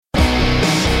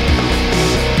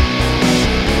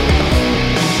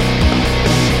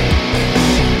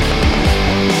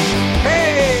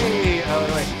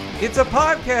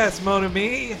Yes, mon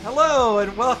ami. Hello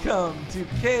and welcome to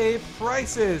Cave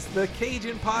Crisis, the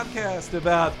Cajun podcast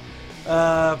about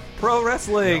pro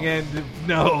wrestling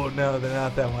no, they're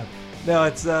not that one. No,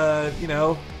 it's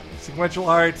sequential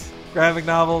art, graphic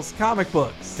novels, comic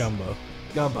books.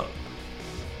 Gumbo.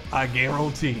 I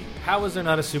guarantee. How is there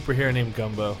not a superhero named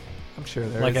Gumbo? I'm sure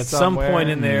there like is at some somewhere. point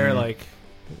in there, like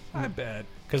I bet.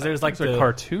 because there's like a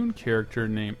cartoon character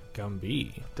named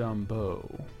Gumby.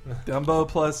 Dumbo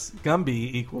plus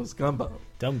Gumby equals Gumbo.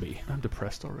 Dumby. I'm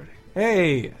depressed already.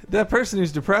 Hey, that person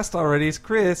who's depressed already is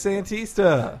Chris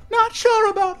Antista. Not sure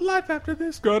about life after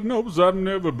this. God knows I've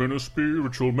never been a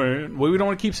spiritual man. Well, we don't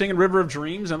want to keep singing River of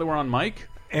Dreams now that we're on mic.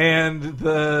 And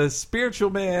the spiritual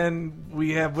man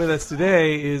we have with us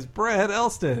today is Brad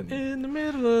Elston. In the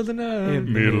middle of the night.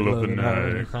 Middle of the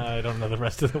night. I don't know the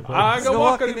rest of the words. I go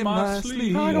walking in my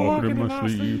sleep. I go walking in my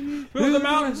sleep. Through the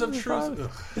mountains of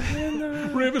truth.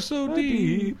 River so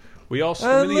deep. We all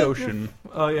swim in the ocean.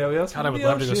 Oh, yeah, we all swim God, I in would the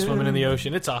love ocean. to go swimming in the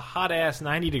ocean. It's a hot-ass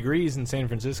 90 degrees in San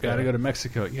Francisco. Gotta go to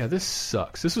Mexico. Yeah, this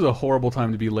sucks. This was a horrible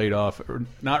time to be laid off.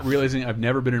 Not realizing I've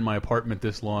never been in my apartment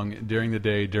this long during the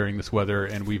day, during this weather,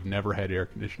 and we've never had air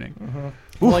conditioning.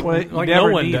 Mm-hmm. Like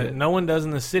no one does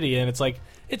in the city, and it's like,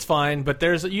 it's fine, but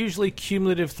there's usually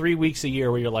cumulative 3 weeks a year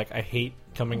where you're like, I hate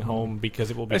coming home because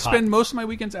it will be hot. I spend most of my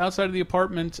weekends outside of the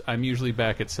apartment. I'm usually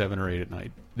back at 7 or 8 at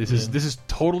night. This is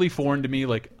totally foreign to me.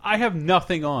 Like, I have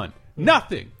nothing on.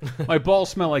 Nothing. My balls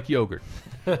smell like yogurt.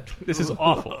 This is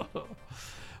awful.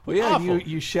 Well, yeah, Awful.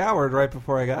 you showered right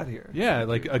before I got here. Yeah,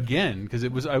 like again,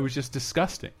 because I was just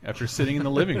disgusting after sitting in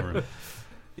the living room.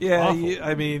 Yeah, Awful.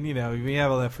 I mean, when you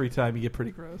have all that free time, you get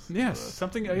pretty gross. Yes,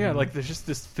 something. Yeah, like there's just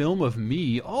this film of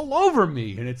me all over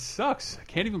me, and it sucks. I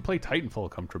can't even play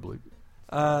Titanfall comfortably.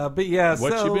 But yeah,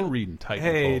 What you been reading, Titanfall?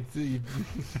 Hey,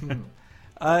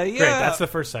 yeah. Great, that's the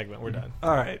first segment. We're done.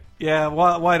 All right. Yeah,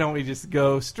 why don't we just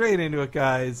go straight into it,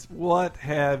 guys? What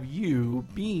have you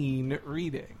been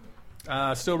reading?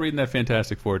 Still reading that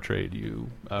Fantastic Four trade you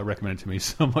recommended to me.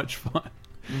 So much fun.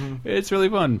 Mm-hmm. It's really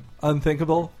fun.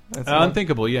 Unthinkable? That's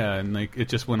Unthinkable, yeah, and like it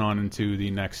just went on into the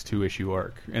next 2-issue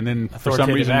arc, and then for some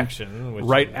reason, action,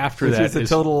 right after which that, is a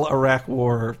total Iraq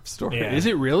War story. Yeah. Is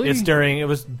it really? It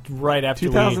was right after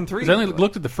 2003. I only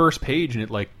looked at the first page, and it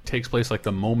like takes place like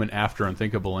the moment after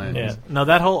Unthinkable ends. Yeah. No,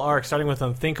 that whole arc, starting with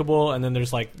Unthinkable, and then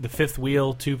there's like the Fifth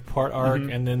Wheel 2-part arc,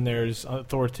 and then there's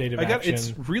Authoritative Action.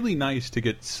 It's really nice to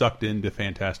get sucked into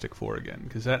Fantastic Four again,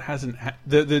 because that hasn't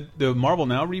the Marvel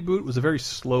Now reboot was a very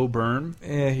slow burn.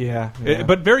 Yeah.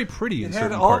 But very pretty in It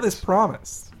certain had all parts. this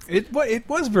promise. It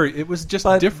was just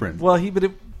different. Well,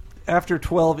 after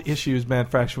 12 issues, Man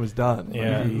Fraction was done.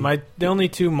 Yeah, the only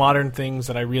two modern things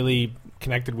that I really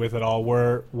connected with at all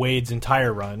were Wade's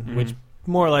entire run, which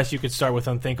more or less you could start with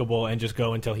Unthinkable and just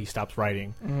go until he stops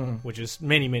writing, which is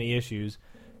many, many issues.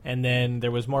 And then there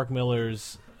was Mark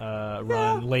Miller's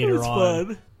run later on,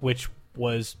 fun. which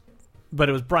was... But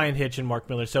it was Brian Hitch and Mark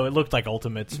Miller, so it looked like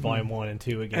Ultimates Volume 1 and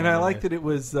 2 again. And I liked that it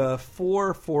was 4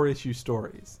 4-issue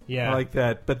stories. Yeah. I like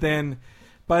that. But then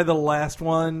by the last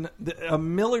one,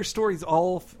 Miller stories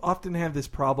often have this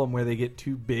problem where they get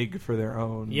too big for their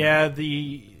own. Yeah,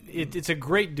 it's a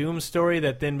great Doom story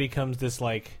that then becomes this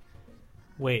like,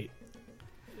 wait.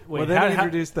 Well, then they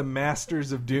introduced the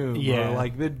Masters of Doom, yeah. or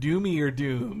like the Doomier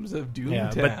Dooms of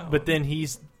Doomtown. Yeah, but then he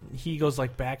goes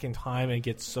like back in time and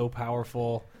gets so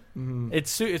powerful. Mm-hmm.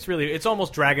 It's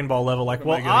almost Dragon Ball level. Like,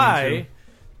 well, I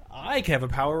have a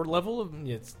power level of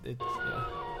damn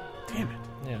it.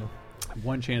 Yeah.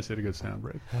 One chance at a good sound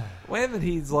break. When that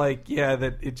he's like,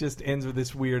 that it just ends with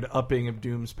this weird upping of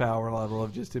Doom's power level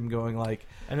of just him going like,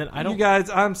 and then you guys,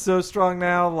 I'm so strong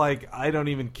now, like I don't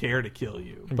even care to kill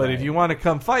you. But if you want to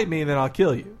come fight me, then I'll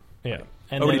kill you. Yeah.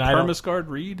 And then Permascard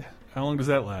read? How long does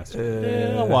that last?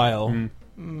 A while.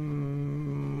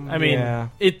 I mean,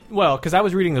 because I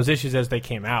was reading those issues as they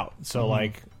came out, so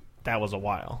like that was a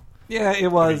while. Yeah,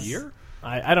 it was a year.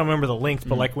 I don't remember the length,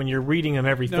 but like when you're reading them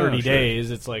every 30 days,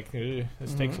 it's like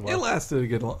this takes a while. It lasted a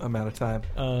good amount of time.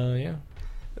 Yeah.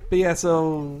 But yeah,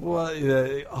 so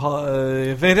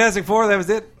Fantastic Four, that was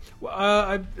it. Well,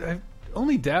 I've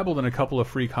only dabbled in a couple of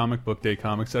free comic book day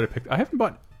comics that I picked. I haven't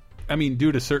bought. I mean,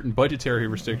 due to certain budgetary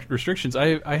restrictions,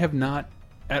 I have not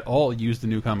at all used the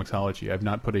new Comixology. I've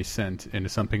not put a cent into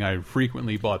something I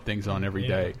frequently bought things on every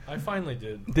day. I finally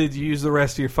did. Did you use the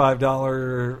rest of your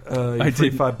 $5? I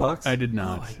did $5. I did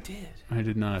not. Oh, I did. I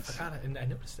did not. I forgot it, and I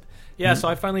noticed it. Yeah, so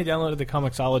I finally downloaded the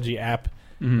Comixology app,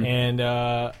 and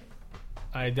I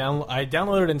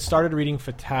downloaded and started reading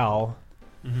Fatale.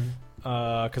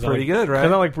 Because Pretty good, right?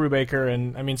 Because I like Brubaker,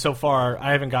 and I mean, so far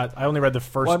I only read the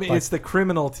first. Well, I mean, it's the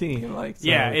criminal team, like so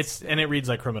yeah, it reads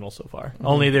like criminal so far.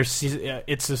 Only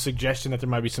it's a suggestion that there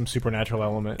might be some supernatural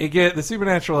element. The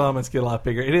supernatural elements get a lot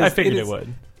bigger. It is. I figured it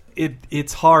would.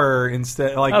 It's horror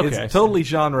instead. Like Okay, it's totally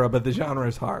genre, but the genre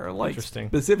is horror. Like Interesting.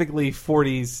 Specifically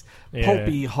 40s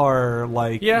pulpy horror,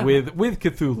 like with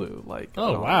Cthulhu. Like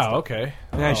wow, okay.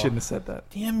 I shouldn't have said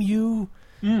that. Damn you.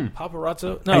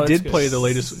 Paparazzo. No, I did play the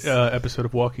latest episode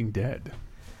of Walking Dead,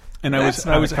 and I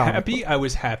was happy. I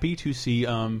was happy to see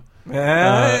Camille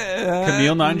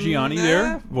Nanjiani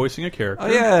there voicing a character.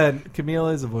 Oh yeah, Camille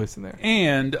is a voice in there,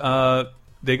 and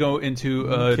they go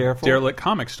into a derelict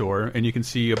comic store, and you can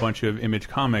see a bunch of Image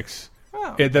comics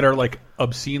that are like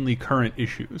obscenely current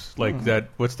issues, like that.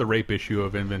 What's the rape issue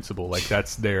of Invincible? Like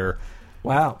that's their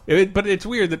wow. But it's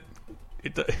weird that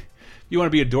you want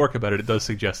to be a dork about it. It does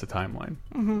suggest a timeline.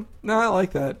 No, I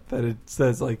like that it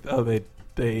says like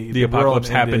the apocalypse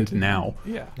happened now.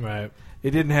 Yeah, right.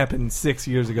 It didn't happen 6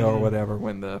 years ago or whatever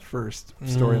when the first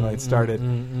storyline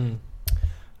started.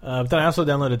 But then I also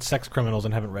downloaded Sex Criminals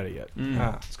and haven't read it yet.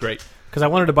 It's great because I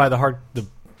wanted to buy the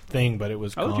thing, but it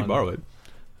was. I'll let you borrow it.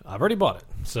 I've already bought it.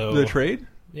 So the trade.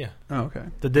 Yeah. Oh, okay.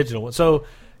 The digital one. So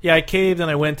yeah, I caved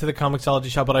and I went to the Comixology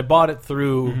shop, but I bought it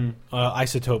through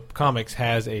Isotope Comics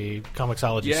has a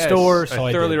Comixology store. So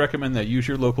I thoroughly recommend that. Use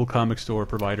your local comic store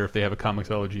provider if they have a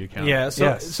Comixology account. Yeah.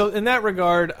 So in that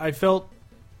regard, I felt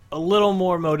a little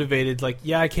more motivated. Like,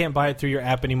 yeah, I can't buy it through your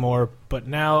app anymore, but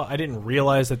now I didn't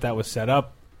realize that was set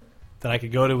up. That I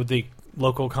could go to the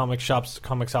local comic shop's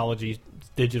Comixology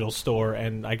digital store,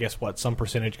 and I guess some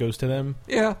percentage goes to them.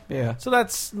 Yeah. So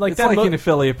that's like it's like an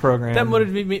affiliate program. That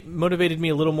motivated me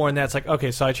a little more, and that's like okay.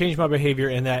 So I changed my behavior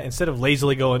in that instead of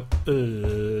lazily going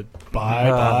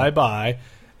buy,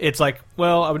 it's like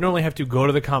I would normally have to go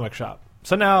to the comic shop.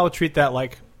 So now I'll treat that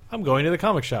like I'm going to the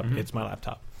comic shop. It's my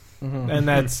laptop, and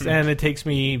it takes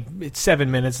me 7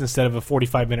 minutes instead of a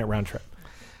 45-minute round trip.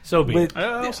 So be it.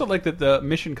 I also like that the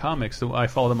Mission Comics. I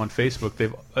follow them on Facebook.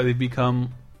 They've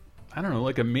become, I don't know,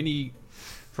 like a mini,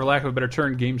 for lack of a better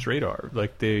term, Games Radar.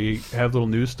 Like they have little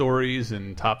news stories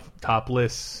and top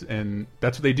lists, and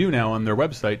that's what they do now on their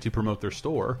website to promote their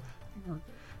store.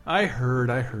 I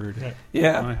heard.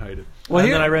 Yeah, I hide it. Well,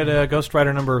 and then I read Ghost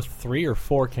Rider number 3 or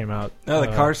 4 came out. Oh, the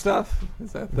car stuff.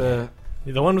 Is that the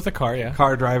one with the car? Yeah,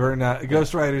 car driver. Now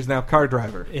Ghost Rider's now car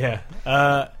driver.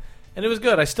 Yeah. And it was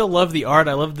good. I still love the art.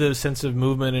 I love the sense of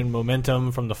movement and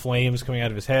momentum from the flames coming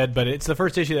out of his head. But it's the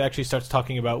first issue that actually starts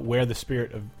talking about where the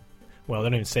spirit of... Well, they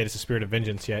don't even say it's the spirit of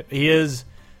vengeance yet. He is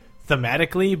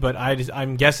thematically, but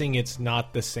I'm guessing it's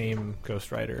not the same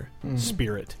Ghost Rider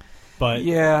spirit. But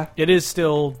yeah, it is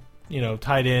still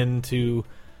tied into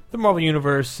the Marvel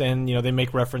Universe. And they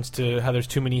make reference to how there's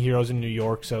too many heroes in New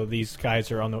York. So these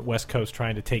guys are on the West Coast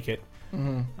trying to take it.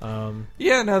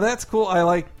 Yeah, no, that's cool.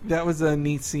 That was a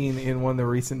neat scene in one of the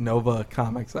recent Nova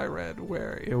comics I read,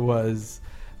 where it was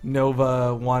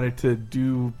Nova wanted to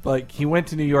do he went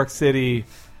to New York City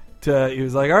he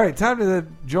was like, all right, time to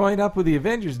join up with the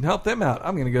Avengers and help them out.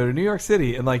 I'm going to go to New York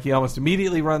City, and he almost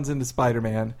immediately runs into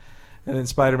Spider-Man, and then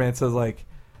Spider-Man says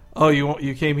oh,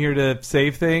 you came here to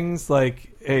save things?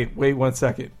 Hey, wait 1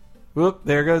 second. Whoop!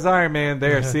 There goes Iron Man.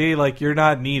 There, see, you're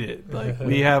not needed.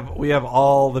 We have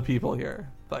all the people here.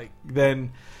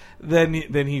 Then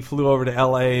he flew over to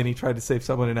L.A. and he tried to save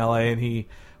someone in L.A. and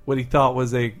what he thought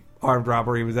was a armed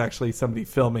robbery was actually somebody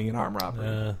filming an armed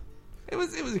robbery. It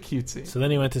was a cute scene. So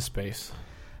then he went to space.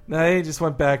 No, he just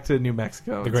went back to New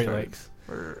Mexico, the Great Lakes,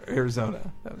 or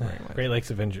Arizona. Great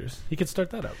Lakes Avengers. He could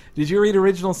start that up. Did you read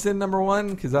Original Sin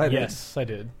 #1? Because I did. Yes, I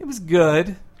did. It was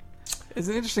good. It's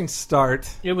an interesting start.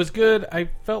 It was good. I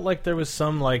felt like there was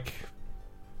some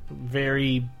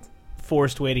very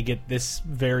forced way to get this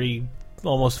very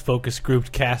almost focus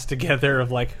grouped cast together of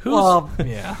who's. Well,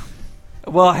 yeah.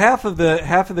 Well, half of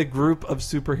the group of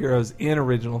superheroes in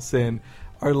Original Sin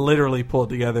are literally pulled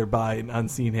together by an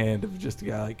unseen hand of just a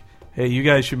guy hey, you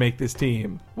guys should make this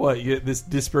team. This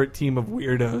disparate team of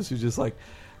weirdos who's just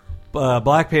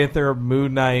Black Panther,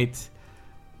 Moon Knight,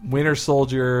 Winter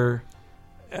Soldier.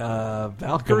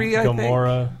 Valkyrie, I think.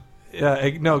 Gamora.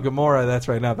 No, Gamora. That's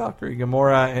right, not Valkyrie.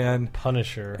 Gamora and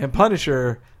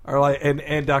Punisher are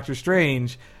and Doctor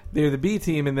Strange. They're the B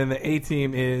team, and then the A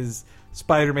team is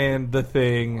Spider-Man, The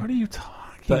Thing. What are you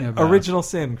talking about? Original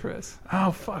Sin, Chris.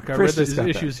 Oh fuck! I read this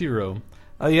issue 0.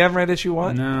 Oh, you haven't read issue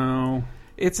 1? No.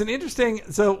 It's an interesting.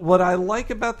 So what I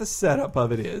like about the setup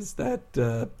of it is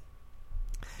that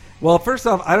Well, first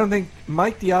off, I don't think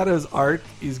Mike Deotto's art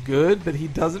is good, but he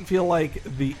doesn't feel like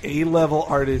the A-level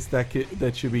artist that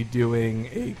should be doing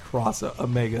a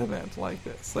mega event like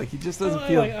this. Like, he just doesn't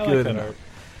feel good enough. Art.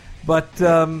 But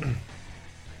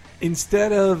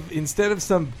instead of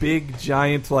some big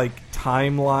giant like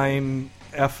timeline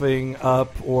effing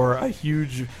up or a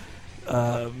huge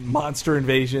monster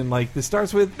invasion, like this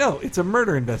starts with it's a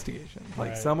murder investigation.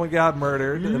 Like someone got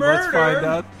murdered, and let's find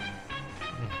out.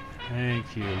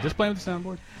 Thank you. Just playing with the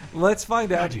soundboard. Let's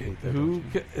find out who.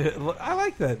 I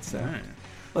like that sound. Right.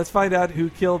 Let's find out who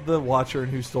killed the Watcher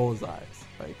and who stole his eyes.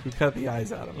 Like who cut the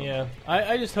eyes out of him. Yeah,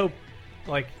 I just hope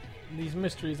like these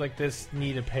mysteries like this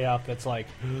need a payoff that's like.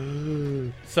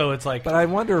 So it's like. But I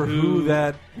wonder who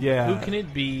that. Yeah. Who can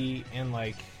it be? And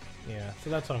like. Yeah, so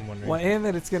that's what I'm wondering. Well, and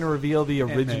that it's going to reveal the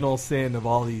original sin of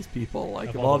all these people, like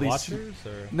of all the these Watchers,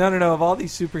 or? No, of all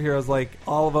these superheroes, like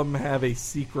all of them have a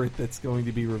secret that's going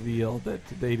to be revealed that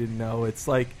they didn't know. It's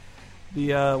like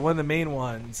the one of the main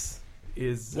ones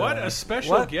is a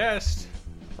special guest.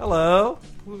 Hello.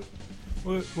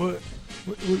 What?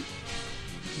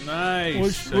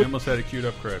 Nice. I almost had it queued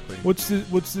up correctly. What's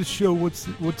the show? What's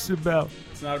it about?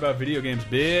 It's not about video games,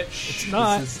 bitch. It's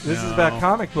not. This is about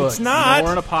comic books. It's not.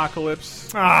 War and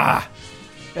Apocalypse.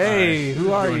 Hey,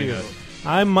 who are you?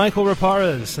 I'm Michael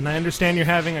Raparez, and I understand you're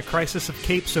having a crisis of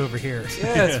capes over here.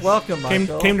 Yes, welcome,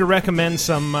 Michael. Came to recommend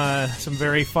some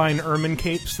very fine ermine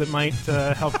capes that might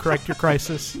help correct your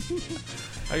crisis.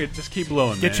 I could just keep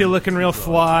blowing. Get you looking real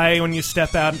fly when you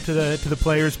step out to the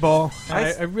players' ball.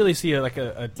 I really see a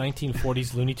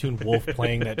 1940s Looney Tune wolf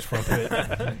playing that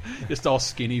trumpet. Just all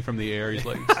skinny from the air. He's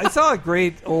like. I saw a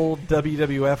great old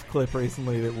WWF clip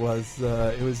recently that was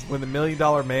it was when the $1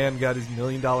 Million Man got his $1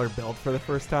 Million belt for the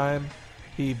first time.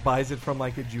 He buys it from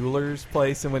like a jeweler's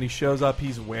place, and when he shows up,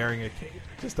 he's wearing a cape,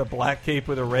 just a black cape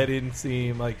with a red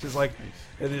inseam,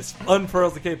 and this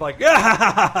unfurls the cape like, the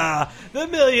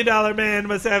 $1 Million Man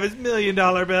must have his $1 Million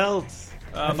belt.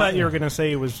 I thought you were going to say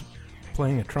he was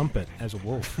playing a trumpet as a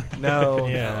wolf. No,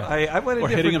 yeah, I went or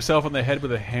hitting himself on the head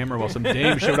with a hammer while some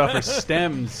dame showed off her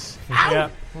stems. Yeah,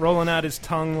 rolling out his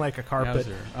tongue like a carpet.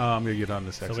 I'm going to get on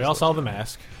this. So we all saw The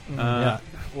Mask.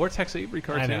 Or Tex Avery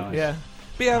cartoons. Yeah.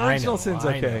 But yeah, Original Sin's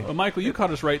okay. Well, Michael, you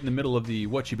caught us right in the middle of the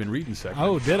What You've Been Reading section.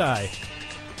 Oh, did I?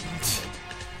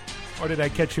 Or did I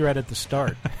catch you right at the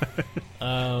start?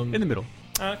 In the middle.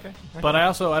 Okay. But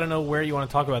I don't know where you want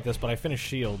to talk about this, but I finished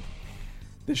S.H.I.E.L.D.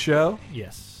 The show?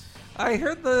 Yes. I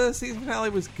heard the season finale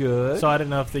was good. So I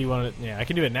didn't know if you wanted to... Yeah, I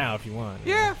can do it now if you want.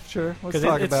 Yeah, sure. Let's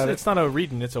talk about it. It's not a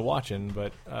reading, it's a watching,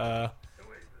 but...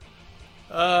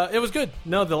 it was good.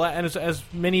 No, and as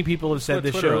many people have said,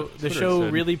 the show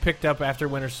really picked up after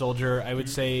Winter Soldier. I would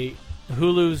say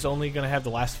Hulu's only going to have the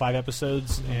last 5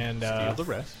 episodes, and steal the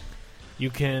rest.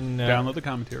 You can download the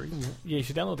commentaries. Yeah, you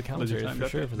should download the commentaries for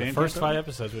sure for the first 5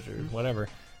 episodes, which are whatever.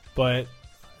 But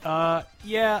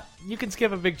yeah, you can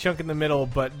skip a big chunk in the middle.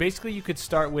 But basically, you could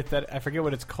start with that. I forget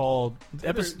what it's called. The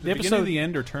episode, the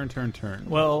end, or turn.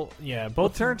 Well, yeah,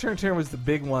 both. Turn was the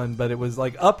big one, but it was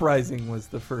like Uprising was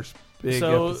the first.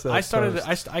 So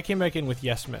I came back in with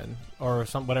Yes Men or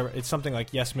whatever. It's something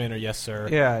like Yes Men or Yes Sir.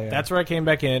 Yeah. That's where I came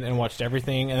back in and watched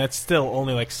everything, and that's still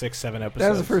only like 6-7 episodes. That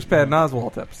was the first Patton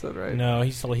Oswalt episode, right? No,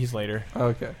 he's later.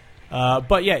 Okay.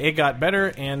 But yeah, it got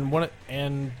better,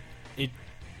 and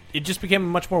it just became a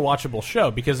much more watchable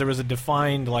show because there was a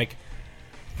defined like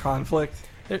conflict.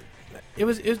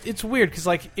 It's weird because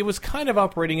like it was kind of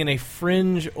operating in a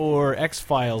Fringe or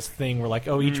X-Files thing where like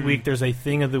each week there's a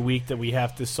thing of the week that we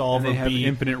have to solve. And they have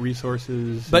infinite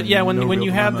resources. But yeah, when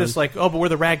you have this like but we're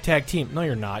the ragtag team. No,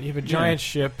 you're not. You have a giant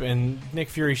ship and Nick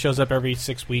Fury shows up every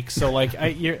 6 weeks. So like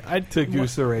I to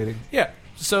goose the rating. Yeah.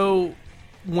 So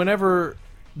whenever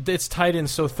it's tied in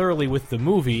so thoroughly with the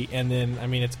movie, and then I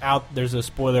mean it's out. There's a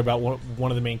spoiler about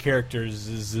one of the main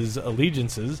characters'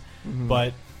 allegiances,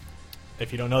 but.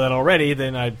 If you don't know that already,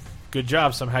 then good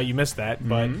job. Somehow you missed that.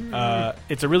 But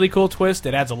it's a really cool twist.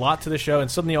 It adds a lot to the show. And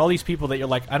suddenly all these people that you're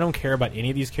like, I don't care about any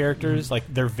of these characters. Like,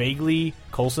 they're vaguely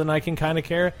Coulson I can kind of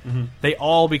care. They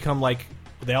all become like,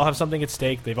 they all have something at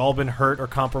stake. They've all been hurt or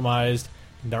compromised.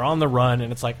 They're on the run.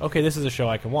 And it's like, okay, this is a show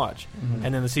I can watch.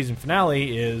 And then the season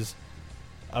finale is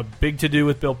a big to-do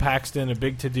with Bill Paxton, a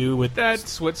big to-do with...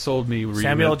 That's what sold me.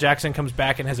 Samuel L. Jackson comes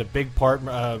back and has a big part.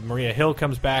 Maria Hill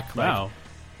comes back. Wow.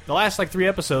 The last 3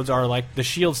 episodes are like the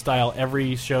S.H.I.E.L.D. style.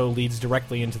 Every show leads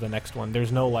directly into the next one.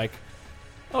 There's no like,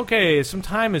 okay, some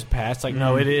time has passed. Like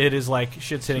no, it is like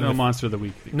shit's hitting. No Monster of the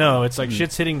Week. No, it's like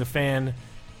shit's hitting the fan,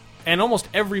 and almost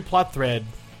every plot thread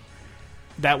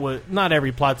that was not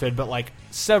every plot thread, but like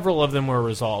several of them were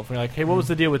resolved. We're like, hey, what was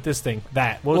the deal with this thing?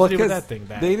 That. What was the deal with that thing?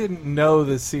 That. They didn't know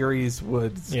the series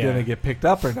was going to get picked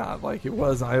up or not. Like it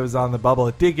was on the bubble.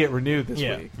 It did get renewed this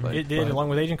week. Like, it did, along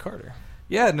with Agent Carter.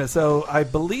 Yeah, no, so I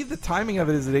believe the timing of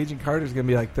it is that Agent Carter is going to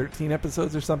be like 13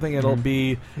 episodes or something. It'll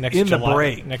be next in July, the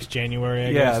break. Next January,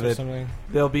 I guess, or something.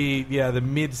 There'll be, the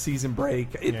mid-season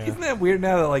break. Isn't that weird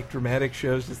now that like dramatic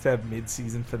shows just have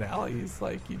mid-season finales?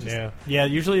 Like you just Yeah,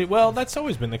 usually, that's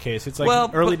always been the case. It's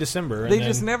like early December. They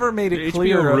just never made it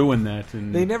clear. HBO ruined that.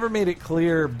 And they never made it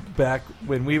clear back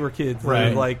when we were kids. Right. They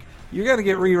were like, you're going to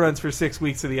get reruns for 6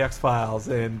 weeks of the X-Files,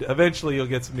 and eventually you'll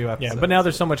get some new episodes. Yeah, but now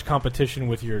there's so much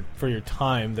competition for your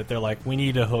time that they're like, we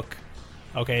need a hook.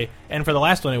 Okay, and for the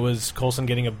last one, it was Coulson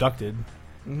getting abducted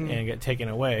and get taken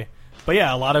away. But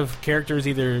yeah, a lot of characters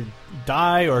either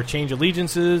die or change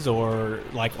allegiances or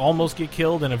like almost get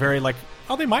killed in a very like,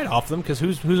 they might off them because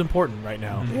who's important right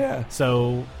now. Yeah.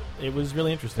 So it was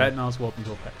really interesting. Patton Oswalt and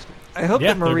Bill Paxton. I hope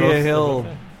that Maria Hill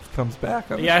comes back.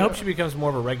 I hope she becomes more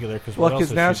of a regular.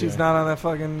 Because now she's not on that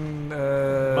fucking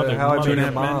How I Met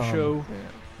Your Mom show.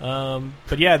 Yeah.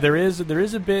 But yeah, there is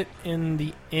a bit in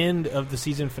the end of the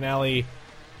season finale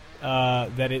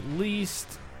that at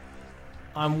least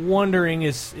I'm wondering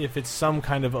if it's some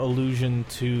kind of allusion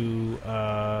to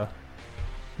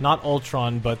not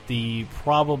Ultron, but the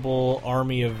probable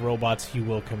army of robots he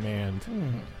will command.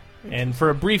 And for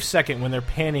a brief second, when they're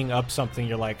panning up something,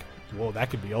 you're like, whoa, that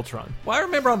could be Ultron. Well, I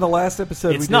remember on the last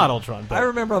episode... It's not Ultron. But I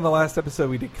remember on the last episode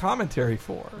we did commentary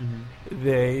for.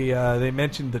 They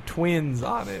mentioned the twins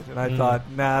on it, and I thought,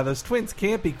 nah, those twins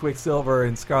can't be Quicksilver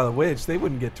and Scarlet Witch. They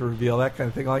wouldn't get to reveal that kind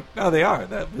of thing. Like, no, they are.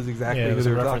 That was exactly who they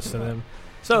were talking about. Them.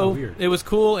 So it was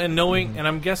cool, and knowing, and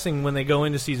I'm guessing when they go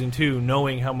into season 2,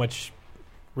 knowing how much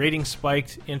ratings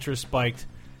spiked, interest spiked,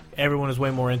 everyone was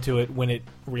way more into it when it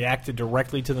reacted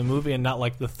directly to the movie and not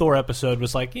like the Thor episode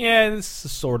was like, this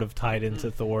is sort of tied into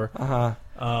Thor. But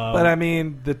I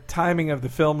mean, the timing of the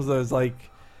films, though, is like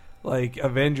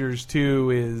Avengers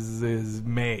 2 is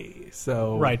May.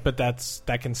 So right, but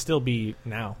that can still be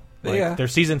now. Like, their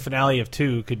season finale of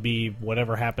 2 could be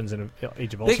whatever happens in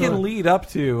Age of Ultron. They can lead up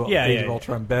to Age of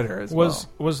Ultron better as well.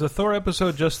 Was the Thor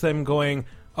episode just them going,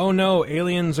 oh no,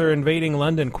 aliens are invading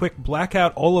London, quick, black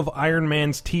out all of Iron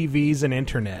Man's TVs and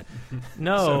internet?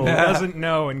 No. So he doesn't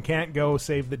know and can't go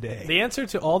save the day. The answer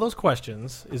to all those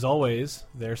questions is always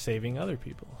they're saving other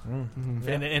people.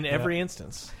 In every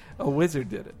instance. A wizard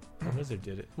did it. A wizard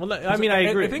did it. Well, I mean, I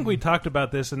agree. I think we talked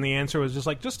about this, and the answer was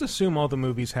just assume all the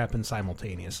movies happen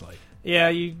simultaneously. Yeah,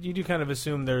 you do kind of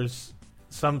assume there's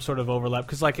some sort of overlap,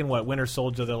 because like in Winter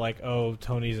Soldier, they're like, oh,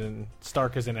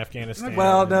 Stark is in Afghanistan.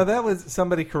 Well, no, that was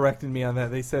somebody corrected me on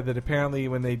that. They said that apparently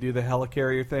when they do the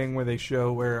helicarrier thing, where they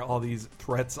show where all these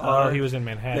threats are, he was in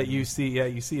Manhattan. That you see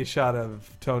a shot of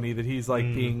Tony that he's like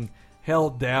being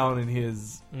held down in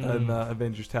his in the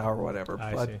Avengers Tower or whatever.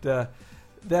 But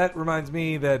that reminds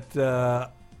me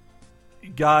that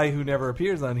guy who never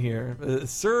appears on here,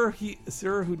 Sir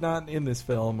who not in this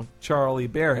film, Charlie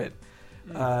Barrett.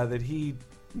 That he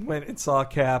went and saw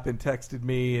Cap and texted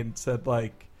me and said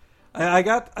like, I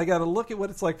got to look at what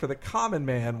it's like for the common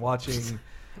man watching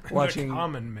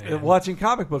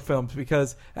comic book films,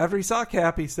 because after he saw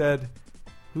Cap he said,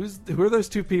 who are those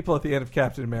two people at the end of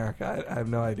Captain America? I have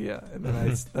no idea. And then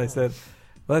I said,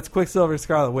 well, that's Quicksilver and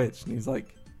Scarlet Witch, and he's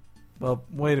like, well,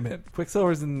 wait a minute,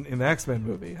 Quicksilver's in the X-Men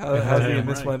movie. How's he in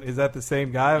this one? Is that the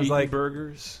same guy? I was like,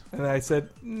 burgers, and I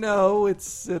said, no,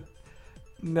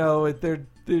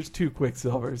 there's two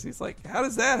Quicksilvers. He's like, how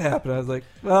does that happen? I was like,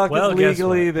 well, because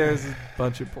legally there's a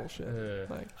bunch of bullshit.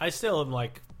 I still am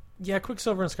like, yeah,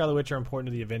 Quicksilver and Scarlet Witch are important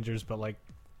to the Avengers, but like,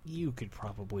 you could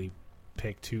probably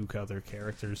pick two other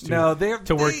characters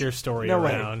to work your story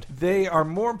around. They are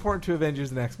more important to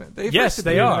Avengers than X-Men. Yes,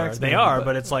 they are. They are,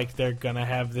 but it's like they're gonna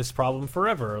have this problem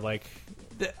forever. Like,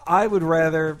 I would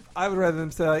rather them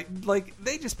say like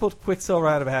they just pulled Quicksilver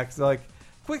out of a hat. Cause like,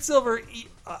 Quicksilver,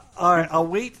 all right, I'll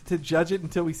wait to judge it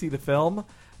until we see the film.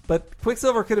 But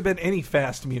Quicksilver could have been any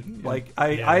fast mutant. Like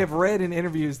I have read in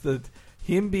interviews that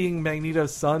him being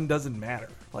Magneto's son doesn't matter.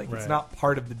 Like it's not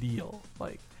part of the deal.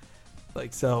 Like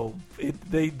so,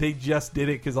 they just did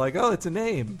it because like, oh, it's a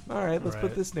name. All right, let's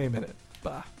put this name in it.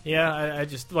 Bah. Yeah, I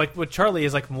just like what Charlie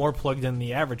is like more plugged in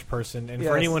the average person, and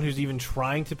for anyone who's even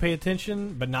trying to pay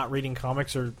attention but not reading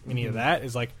comics or any of that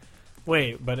is like,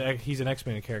 wait, but he's an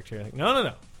X-Men character. Like,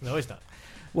 no, he's not.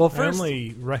 Well, first, I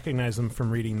only recognize him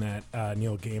from reading that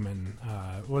Neil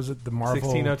Gaiman. Was it the Marvel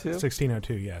 1602?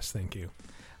 1602? Yes, thank you.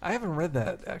 I haven't read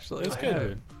that actually. It's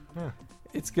good.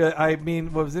 It's good. I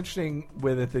mean, what was interesting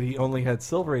with it that he only had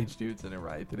Silver Age dudes in it,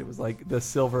 right? That it was like the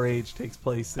Silver Age takes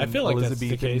place in I feel like that's the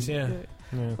Elizabethan. case, yeah.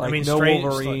 Like I mean, no Strange,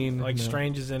 Wolverine, like no.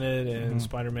 Strange is in it, and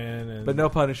Spider-Man, and But no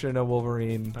Punisher, no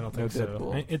Wolverine, I don't no think so.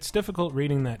 Deadpool. It's difficult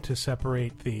reading that to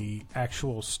separate the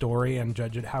actual story and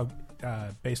judge it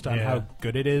based on how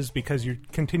good it is, because you're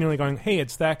continually going, hey,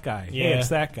 it's that guy. Yeah. Hey, it's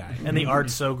that guy. and the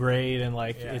art's so great, and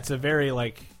like it's a very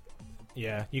like,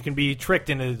 you can be tricked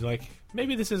into like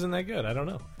maybe this isn't that good. I don't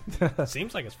know.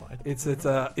 Seems like it's fine. It's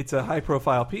a high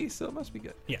profile piece, so it must be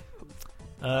good. Yeah.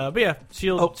 But yeah,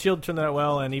 Shield turned out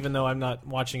well, and even though I'm not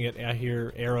watching it, I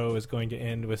hear Arrow is going to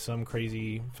end with some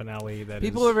crazy finale.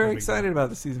 People are very excited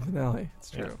about the season finale. It's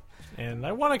true, and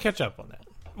I want to catch up on that.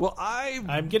 Well,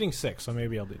 I'm getting sick, so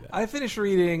maybe I'll do that. I finished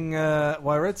reading.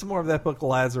 I read some more of that book,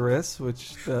 Lazarus,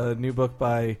 which the new book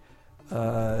by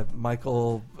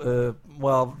Michael.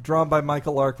 Drawn by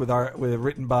Michael Lark with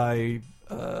written by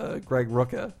Greg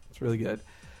Rucka. It's really good.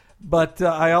 But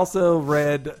I also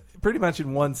read pretty much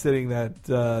in one sitting that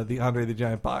the Andre the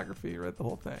Giant biography. Read the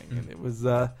whole thing, and it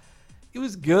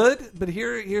was good. But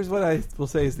here's what I will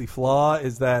say is the flaw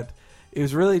is that it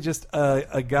was really just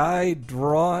a guy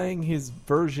drawing his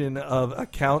version of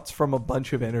accounts from a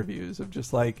bunch of interviews of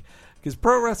just like, because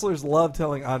pro wrestlers love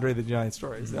telling Andre the Giant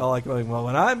stories. They all like going, well,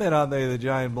 when I met Andre the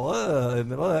Giant,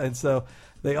 and so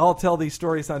they all tell these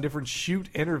stories on different shoot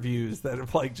interviews that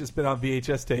have like just been on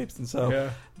VHS tapes. And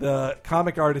so the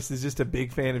comic artist is just a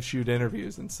big fan of shoot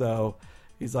interviews, and so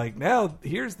he's like, now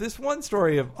here's this one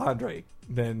story of Andre.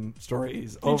 Then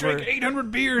stories He over. drank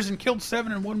 800 beers and killed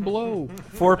 7 in one blow.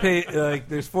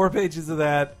 There's 4 pages of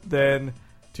that. Then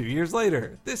 2 years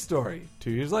later, this story.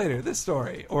 2 years later, this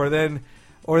story. Or then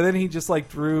he just like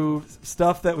drew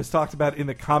stuff that was talked about in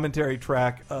the commentary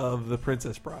track of The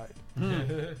Princess Bride.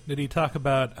 Did he talk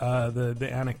about the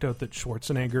anecdote that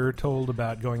Schwarzenegger told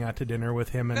about going out to dinner with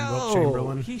him and Wilt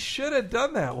Chamberlain? He should have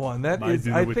done that one. That My is,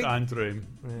 dinner I with think. Andre.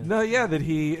 No, yeah, that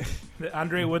he. That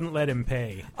Andre wouldn't let him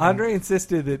pay. Andre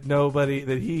insisted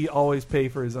that he always pay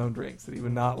for his own drinks. That he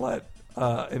would not let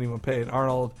anyone pay. And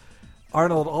Arnold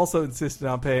also insisted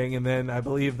on paying, and then I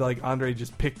believe like Andre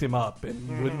just picked him up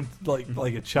and wouldn't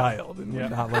like a child and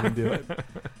would not let him do it.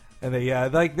 And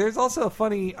there's also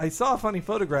I saw a funny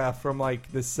photograph from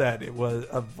like this set. It was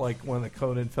of like one of the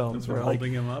Conan films where like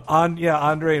holding him up.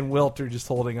 Andre and Wilt are just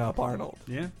holding up Arnold.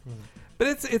 Yeah. But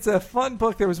it's a fun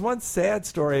book. There was one sad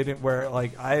story in it where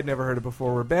like I had never heard it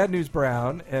before. Where Bad News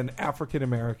Brown, an African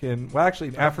American, Got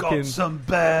some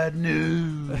bad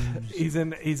news. he's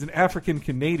an African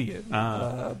Canadian.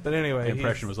 But anyway, The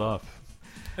impression was off.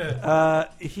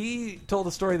 He told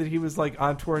a story that he was like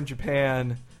on tour in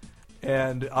Japan,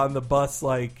 and on the bus,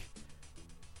 like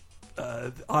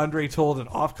Andre told an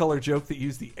off-color joke that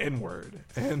used the N-word,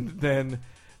 and then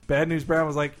Bad News Brown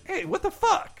was like, "Hey, what the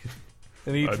fuck?"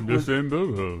 And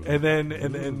and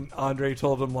then Andre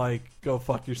told him like, "Go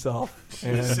fuck yourself."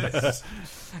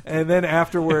 And then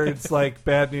afterwards, like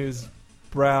Bad News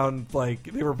Brown, like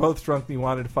they were both drunk and he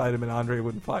wanted to fight him, and Andre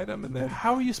wouldn't fight him. And then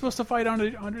how are you supposed to fight Andre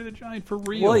the Giant for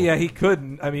real? Well, yeah, he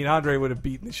couldn't. I mean, Andre would have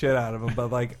beaten the shit out of him,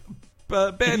 but like.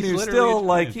 But Bad He's News literally still,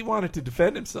 like, he wanted to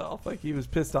defend himself. Like, he was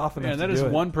pissed off enough and that to is do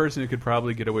it. one person who could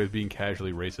probably get away with being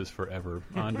casually racist forever.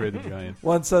 Andre the Giant.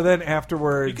 Well, and so then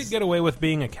afterwards... He could get away with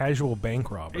being a casual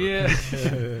bank robber. Yeah.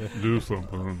 Do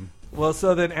something. Well,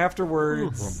 so then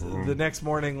afterwards, the next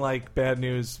morning, like, Bad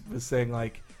News was saying,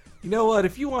 like, you know what,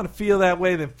 if you want to feel that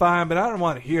way, then fine, but I don't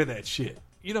want to hear that shit.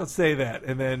 You don't say that.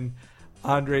 And then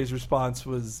Andre's response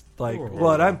was like,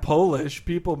 what, I'm Polish.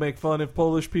 People make fun of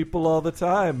Polish people all the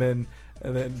time. And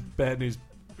then Bad News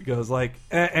goes like,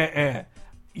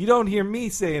 you don't hear me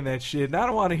saying that shit, and I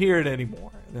don't want to hear it anymore.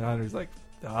 And then Andre's like,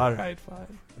 all right,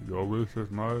 fine. Your wish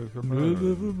is my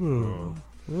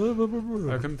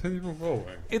I continue going.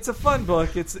 It's a fun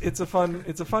book. It's a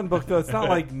fun book though. It's not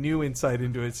like new insight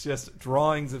into it. It's just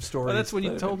drawings of stories. Well, that's when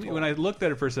you told me when I looked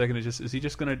at it for a second. Is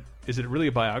it really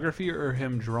a biography or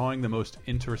him drawing the most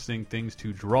interesting things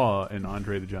to draw in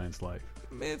Andre the Giant's life?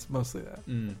 It's mostly that.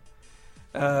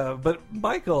 But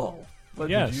Michael,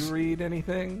 did you read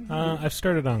anything? I've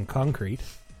started on Concrete.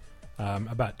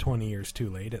 About 20 years too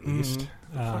late, at least.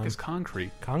 The fuck is Concrete?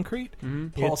 Concrete?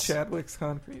 Paul Chadwick's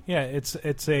Concrete. Yeah,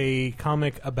 it's a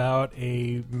comic about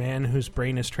a man whose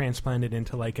brain is transplanted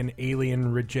into like an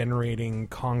alien regenerating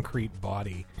concrete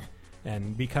body,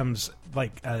 and becomes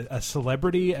like a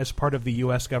celebrity as part of the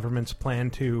U.S. government's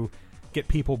plan to get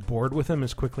people bored with him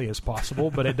as quickly as possible,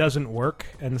 but it doesn't work,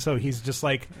 and so he's just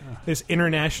like this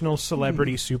international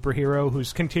celebrity superhero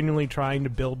who's continually trying to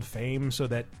build fame so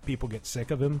that people get sick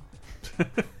of him.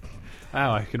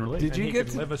 Wow, I can relate. Did you he get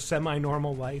could to live a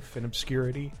semi-normal life in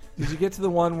obscurity. Did you get to the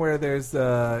one where there's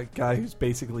a guy who's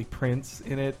basically Prince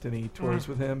in it, and he tours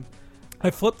with him? I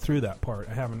flipped through that part.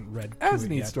 I haven't read. That's a it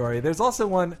neat yet. story. There's also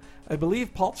one, I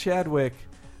believe Paul Chadwick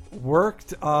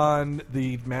worked on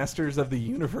the Masters of the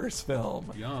Universe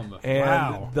film. Yum. And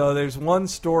Wow. though there's one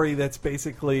story that's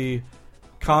basically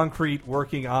Concrete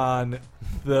working on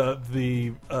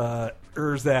the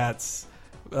Ersatz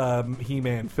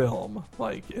He-Man film,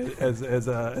 like as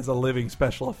a living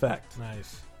special effect.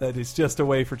 Nice. That is just a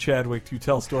way for Chadwick to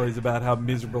tell stories about how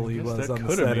miserable he guess was that on the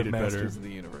could have set made of it Masters better. of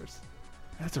the Universe.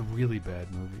 That's a really bad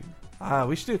movie.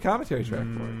 We should do a commentary track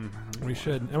for it. We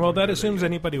should. And well, that assumes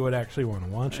anybody would actually want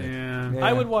to watch it. Yeah. Yeah.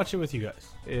 I would watch it with you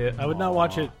guys. I would not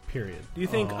watch it, period. Do you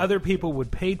think other people would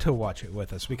pay to watch it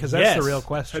with us? Because that's the Yes. real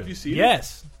question. Have you seen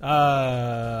Yes.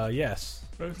 Yes.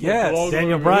 Yes.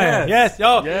 Daniel Bryan. Yes. Yes.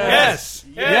 Oh, Yes.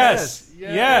 yes. Yes.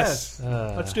 Yes.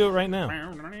 Let's do it right now.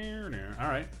 All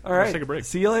right. All right. Let's take a break.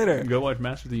 See you later. Go watch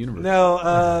Master of the Universe.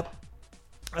 No.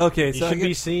 Okay. You So should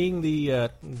be seeing the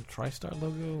TriStar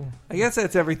logo. I guess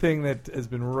that's everything that has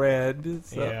been read.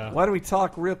 So Yeah. why don't we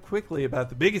talk real quickly about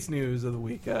the biggest news of the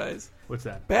week, guys? What's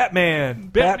that? Batman.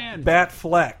 Batman.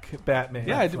 Batfleck. Batman.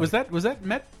 Yeah, Batfleck. was that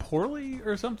met poorly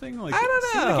or something? Like, I don't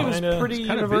Seemed know. like it was Kinda- pretty it's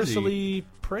kinda universally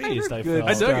praised. I I heard good felt.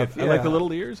 I dug stuff, it. I like yeah. the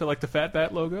little ears. I like the fat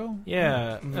bat logo.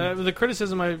 Yeah, the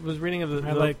criticism I was reading of the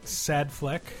I like Sad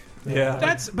Fleck. Yeah.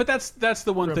 That's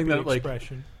the one thing Grumpy that like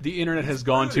expression. the internet has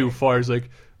gone too far. Is like,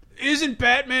 isn't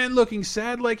Batman looking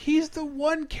sad? Like he's the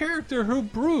one character who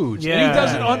broods, and he Yeah,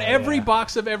 does it on yeah, every yeah.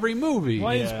 box of every movie.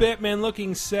 Why is Yeah. Batman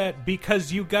looking sad?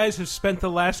 Because you guys have spent the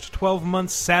last 12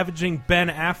 months savaging Ben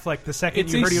Affleck the second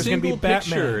It's you a heard he was going to be single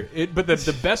Batman. picture. But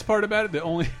the best part about it, the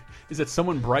only is that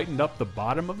someone brightened up the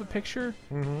bottom of the picture,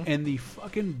 and the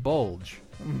fucking bulge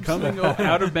coming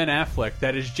out of Ben Affleck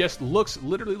that is just looks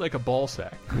literally like a ball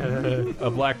sack, a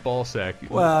black ball sack.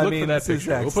 Well, Look I mean, for that this is picture.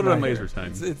 Zack We'll put it on Snyder. Laser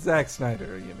Time. It's Zack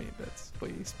Snyder. You mean that's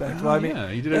what you expect? Oh, Well, I mean, yeah,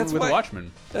 he did it that's with why-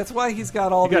 Watchmen. That's why he's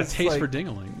got all He got a this taste like, for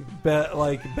dingling.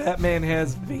 like Batman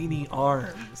has veiny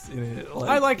arms in it.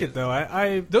 I like it though.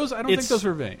 I Those I don't It's- think those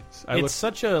are veins. I it's look,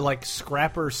 such a like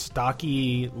scrapper,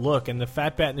 stocky look, and the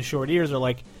fat bat and the short ears are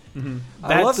like.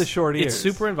 I love the short ears. It's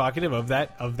super evocative of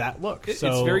that look.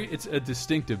 So, it's a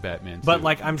distinctive Batman. but suit.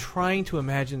 like I'm trying to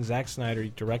imagine Zack Snyder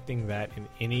directing that in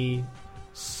any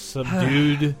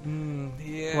subdued,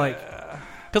 Yeah. like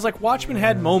because like Watchmen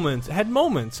had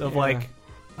moments of Yeah. like,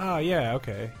 oh yeah,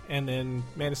 okay, and then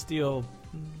Man of Steel,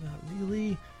 not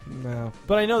really. no.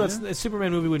 But I know that's a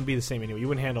Superman movie wouldn't be the same anyway. You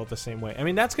wouldn't handle it the same way. I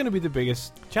mean, that's going to be the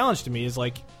biggest challenge to me. Is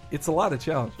like It's a lot of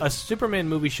challenge. a Superman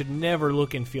movie should never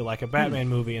look and feel like a Batman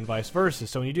movie, and vice versa.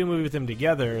 So when you do a movie with them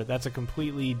together, that's a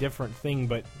completely different thing.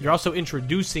 But you're also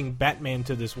introducing Batman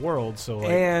to this world. So like,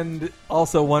 And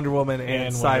also Wonder Woman and,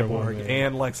 And Wonder Cyborg Woman.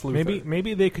 and Lex Luthor.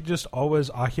 Maybe they could just always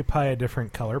occupy a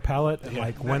different color palette, and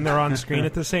like when they're on screen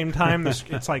at the same time,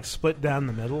 it's like split down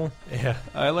the middle. yeah,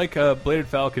 I like Bladed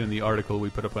Falcon in the article we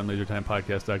put up on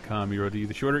LaserTimePodcast.com. You wrote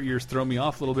the shorter ears throw me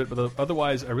off a little bit, but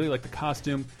otherwise I really like the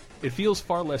costume. It feels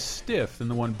far less stiff than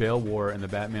the one Bale wore, and the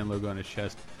Batman logo on his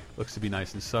chest looks to be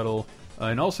nice and subtle.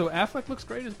 And also, Affleck looks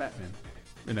great as Batman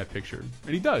in that picture,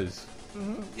 and he does.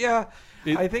 Yeah.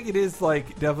 It- I think it is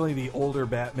like definitely the older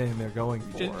Batman they're going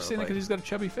for. Just saying like- because he's got a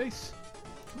chubby face.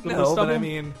 no, but I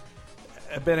mean,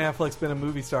 Ben Affleck's been a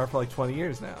movie star for like 20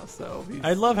 years now, so he's,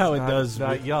 I love how he's it not- does Not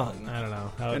with- young. I don't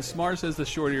know. How And Smar says the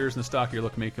short ears and the stockier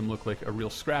look make him look like a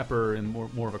real scrapper and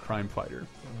more of a crime fighter,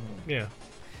 yeah,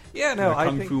 Yeah, no, a I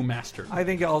kung think fu master. I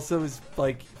think also is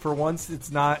like for once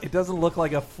it's not. It doesn't look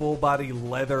like a full body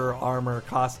leather armor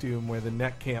costume where the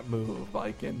neck can't move.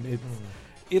 Like, and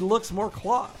it looks more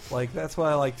cloth. Like that's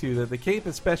why I like too. The cape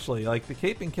especially, like the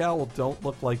cape and cowl don't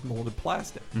look like molded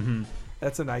plastic.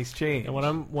 That's a nice change. and what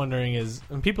I'm wondering is,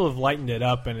 when people have lightened it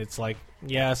up, and it's like,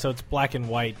 yeah, so it's black and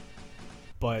white,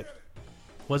 but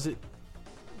was it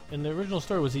in the original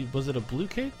story? Was it a blue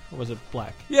cape or was it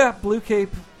black? Yeah, blue cape,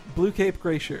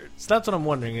 gray shirt. So that's what I'm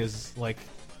wondering is, like,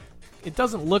 it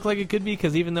doesn't look like it could be,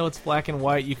 because even though it's black and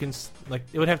white, you can, like,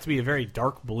 it would have to be a very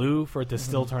dark blue for it to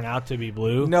still turn out to be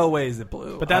blue. No way is it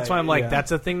blue. But that's why I'm like, yeah.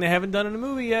 that's a thing they haven't done in a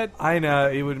movie yet. I know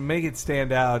it would make it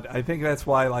stand out. I think that's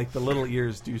why like the little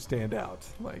ears do stand out.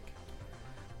 Like,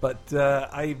 but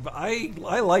I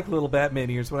like little Batman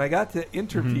ears. When I got to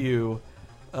interview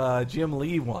Jim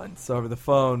Lee once over the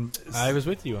phone, I was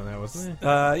with you on that, wasn't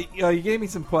I? you gave me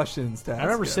some questions to ask. I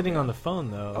remember him. on the phone,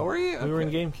 though. Oh, were you? We were in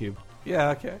Okay. GameCube. Yeah,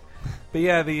 okay. But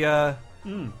yeah,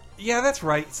 Yeah, that's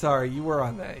right. Sorry, you were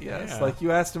on that. Yes, Yeah. like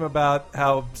you asked him about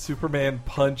how Superman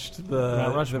punched the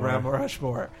Mount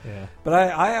Rushmore. Yeah. But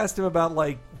I asked him about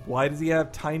like why does he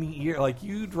have tiny ears? Like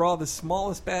you draw the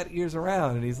smallest bat ears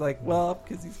around, and he's like, well,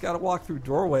 because he's got to walk through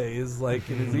doorways. Like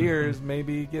and his ears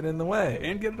maybe get in the way.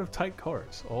 And get out of tight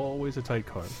cars. Always a tight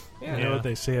car. Yeah. You know what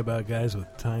they say about guys with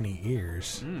tiny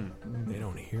ears? They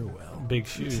don't hear well. Big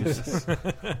shoes.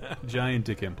 Giant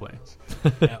dick implants.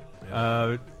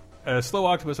 Yeah. Slow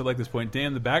Octopus, I like this point.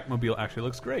 Dan, the Batmobile actually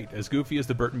looks great. As goofy as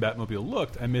the Burton Batmobile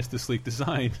looked, I missed the sleek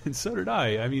design, and so did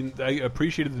I. I mean, I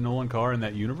appreciated the Nolan car in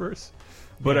that universe,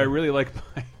 but I really like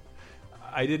my...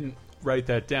 I didn't write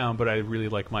that down, but I really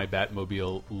like my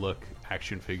Batmobile look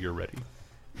action figure ready.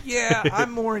 Yeah,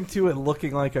 I'm more into it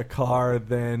looking like a car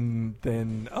than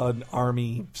an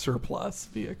army surplus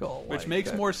vehicle. Which like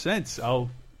makes more sense. I'll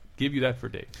give you that for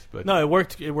days. But No, it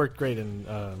worked. It worked great in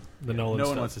the Nolan no stuff.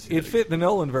 one wants to see It that fit the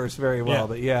Nolan verse very well, Yeah.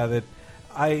 but yeah, that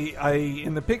I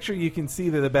in the picture you can see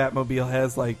that the Batmobile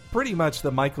has like pretty much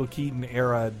the Michael Keaton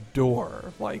era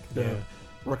door, like the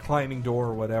reclining door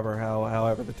or whatever,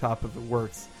 however the top of it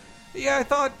works. Yeah, I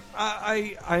thought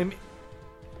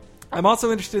I'm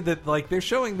also interested that like they're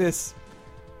showing this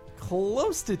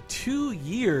close to 2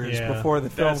 years Yeah, before the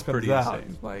film that's comes pretty out.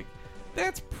 insane. Like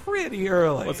that's pretty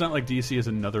early. Well, it's not like DC has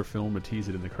another film to tease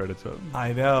it in the credits of.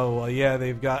 I know. Well, yeah,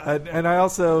 they've got. And I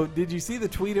also did you see the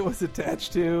tweet it was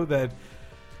attached to that?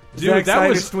 Dude, Zack that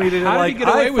Snyder was tweeted it how did like he get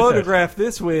away I with that? photographed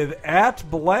this with at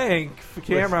blank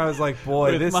camera. I was like,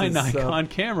 boy, With this my is Nikon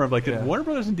camera. I'm like, Yeah. did Warner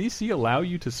Brothers and DC allow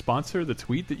you to sponsor the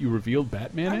tweet that you revealed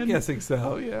Batman I'm in? guessing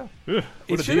so. Yeah, Ugh, it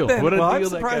what a should deal! have been. What a Well, I'm deal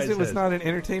that surprised guy it was has. not an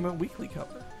Entertainment Weekly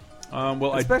cover,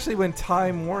 Well, especially when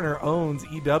Time Warner owns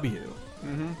EW.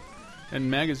 and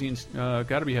magazines got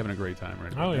to be having a great time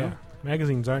right now. Oh, yeah.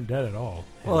 Magazines aren't dead at all.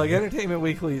 Well, like Entertainment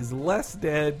Weekly is less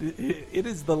dead. It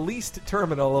is the least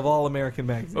terminal of all American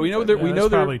magazines. But we know I they're think. we know that's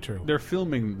they're probably true. they're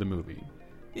filming the movie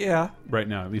Yeah, right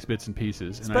now, at least bits and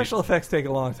pieces. And special effects take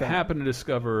a long I time. happened to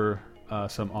discover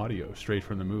some audio straight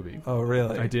from the movie. Oh,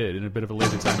 really? I did, in a bit of a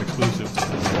laser time exclusive.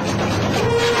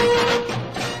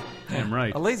 Damn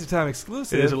right. A Laser Time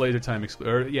exclusive. It is a laser time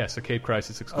exclusive. Yes, a Cape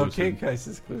Crisis exclusive. Okay, guys,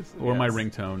 exclusive. Or my yes.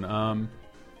 ringtone.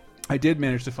 I did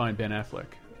manage to find Ben Affleck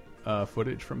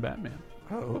footage from Batman.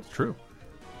 Oh, It's true.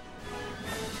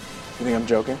 You think I'm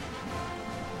joking?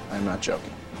 I'm not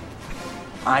joking.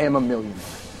 I am a millionaire.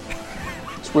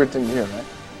 It's a weird thing to hear, right?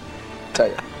 I tell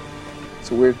you,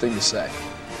 it's a weird thing to say.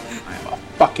 I am a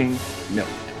fucking millionaire.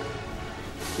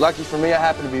 Lucky for me, I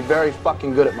happen to be very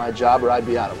fucking good at my job, or I'd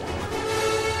be out of one.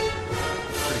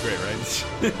 Pretty great,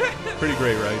 right? Pretty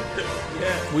great, right?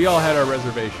 Yeah. We all had our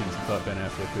reservations and thought Ben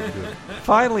Affleck couldn't do it.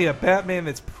 finally, a Batman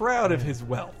that's proud of his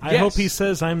wealth. I hope he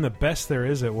says I'm the best there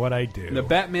is at what I do. The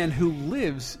Batman who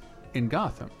lives in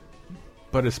Gotham,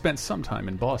 but has spent some time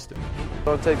in Boston.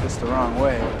 Don't take this the wrong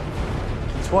way.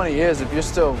 In 20 years, if you're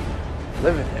still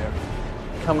living here,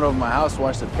 coming over my house to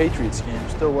watch the Patriots game,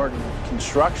 still working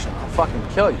construction, I'll fucking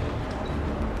kill you.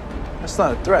 That's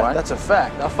not a threat. That's a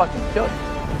fact. I'll fucking kill you.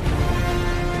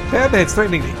 Batman's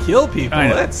threatening to kill people. I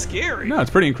know. That's scary. No, it's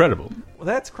pretty incredible. Well,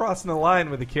 that's crossing the line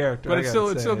with the character. But I it's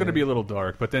gotta still say. going to be a little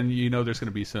dark. But then you know there's going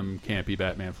to be some campy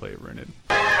Batman flavor in it.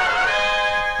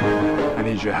 I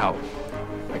need your help.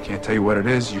 I can't tell you what it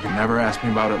is. You can never ask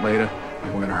me about it later.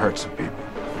 And we're gonna hurt some people.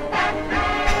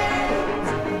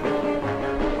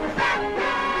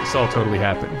 This all totally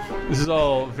happened. This is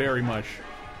all very much.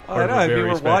 Oh, part I of know. a I mean, very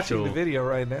we're special- watching the video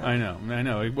right now. I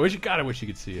know. I wish you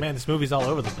could see it. Man, this movie's all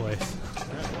over the place.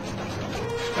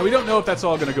 Now, we don't know if that's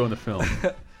all going to go in the film.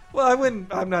 Well,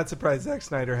 I'm not surprised Zack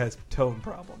Snyder has tone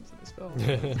problems in this film.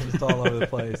 It's just all over the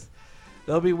place.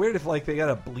 That'll be weird if like they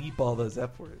gotta bleep all those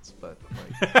F words, but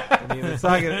like, I mean, it's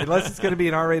not gonna, unless it's gonna be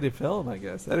an R-rated film. I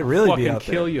guess that'd really fucking be out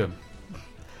kill there. you.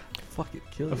 Fucking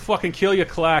kill I'll you. fucking kill you,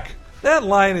 Clack. That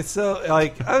line is so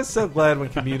like I was so glad when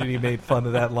Community made fun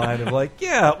of that line of like,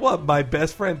 yeah, what my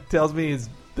best friend tells me is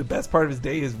the best part of his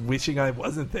day is wishing I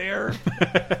wasn't there.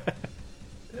 Yeah,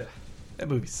 that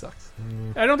movie sucks.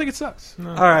 I don't think it sucks. All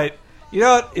right. You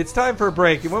know what? It's time for a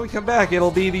break. And when we come back,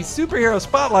 it'll be the superhero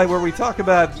spotlight where we talk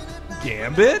about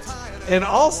Gambit and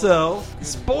also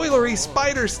spoilery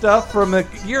spider stuff from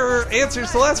your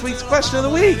answers to last week's question of the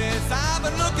week. I've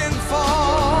been looking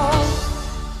for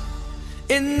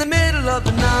in the middle of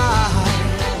the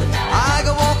night. I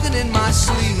go walking in my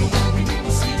sleep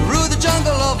through the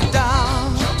jungle of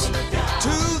doubt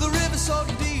to the river so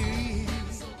deep.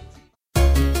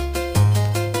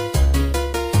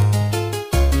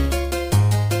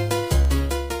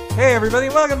 Hey, everybody,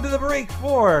 welcome to the break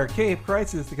for Cape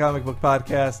Crisis, the comic book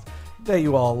podcast that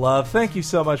you all love. Thank you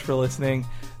so much for listening.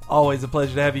 Always a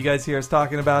pleasure to have you guys here us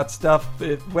talking about stuff,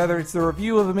 whether it's the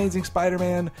review of Amazing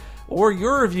Spider-Man or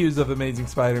your reviews of Amazing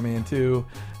Spider-Man 2,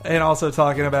 and also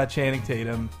talking about Channing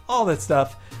Tatum, all that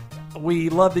stuff. We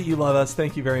love that you love us.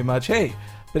 Thank you very much. Hey,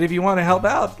 but if you want to help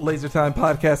out,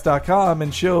 LaserTimePodcast.com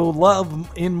and show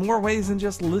love in more ways than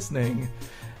just listening,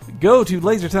 go to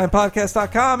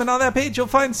LaserTimePodcast.com, and on that page you'll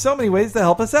find so many ways to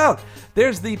help us out.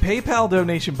 There's the PayPal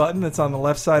donation button that's on the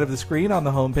left side of the screen on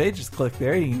the home page. Just click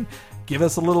there. You can give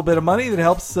us a little bit of money that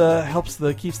helps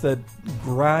keeps the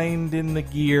grind in the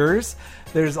gears.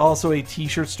 There's also a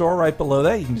t-shirt store right below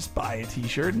that. You can just buy a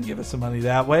t-shirt and give us some money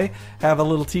that way. Have a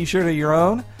little t-shirt of your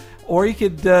own. Or you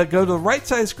could go to the right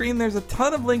side of the screen. There's a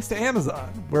ton of links to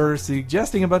Amazon. We're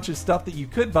suggesting a bunch of stuff that you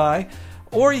could buy.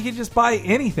 Or you could just buy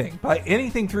anything. Buy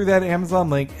anything through that Amazon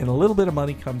link, and a little bit of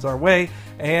money comes our way.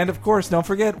 And, of course, don't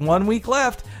forget, 1 week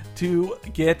left to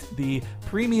get the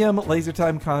premium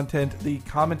LaserTime content, the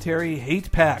Commentary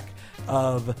Hate Pack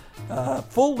of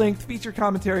full-length feature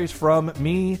commentaries from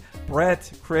me, Brett,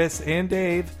 Chris, and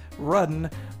Dave Rudden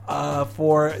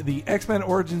for the X-Men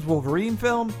Origins Wolverine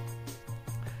film,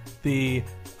 the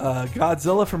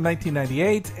Godzilla from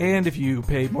 1998, and if you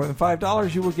pay more than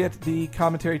 $5, you will get the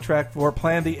commentary track for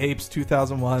Planet of the Apes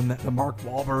 2001, the Mark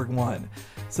Wahlberg one.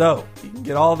 So, you can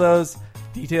get all those.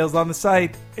 Details on the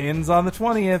site. Ends on the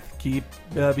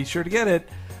 20th. Be sure to get it.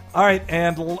 All right,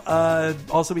 and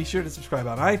also be sure to subscribe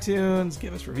on iTunes,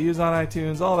 give us reviews on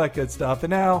iTunes, all that good stuff.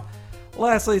 And now,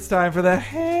 lastly, it's time for the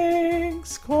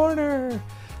Hank's Corner.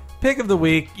 Pick of the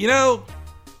week. You know,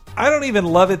 I don't even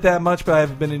love it that much, but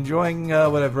I've been enjoying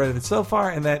what I've read of it so far,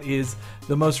 and that is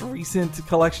the most recent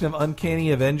collection of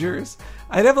Uncanny Avengers.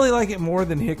 I definitely like it more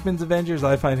than Hickman's Avengers.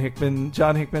 I find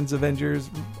John Hickman's Avengers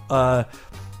a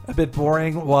bit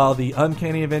boring, while the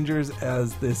Uncanny Avengers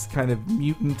as this kind of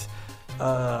mutant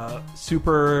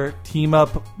super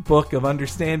team-up book of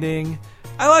understanding,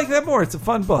 I like that more. It's a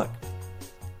fun book.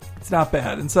 It's not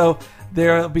bad. And so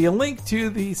there'll be a link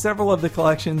to several of the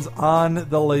collections on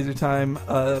the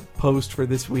LaserTime post for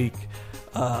this week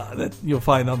that you'll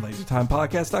find on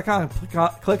LaserTimePodcast.com.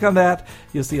 Click on that.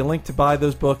 You'll see a link to buy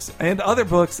those books and other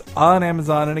books on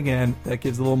Amazon. And again, that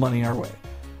gives a little money our way.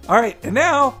 All right, and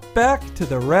now back to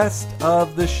the rest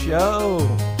of the show.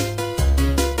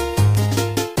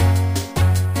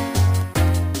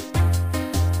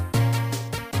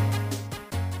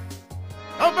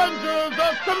 Avengers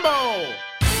Assemble!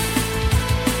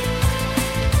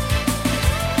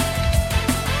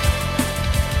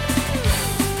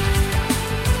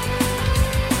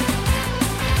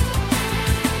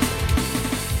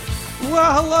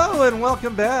 Well, hello and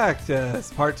welcome back to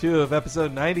part 2 of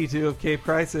episode 92 of Cape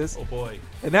Crisis. Oh boy.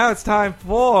 And now it's time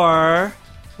for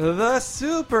the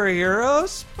Superhero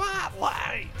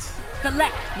Spotlight.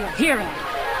 Select your hero.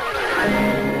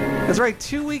 That's right,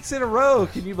 2 weeks in a row.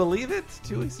 Can you believe it?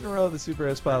 2 weeks in a row of the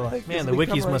Superhero Spotlight. Man, the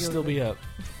wikis must still be up.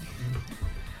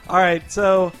 All right,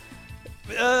 so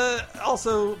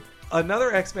also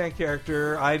another X-Men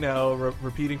character, I know,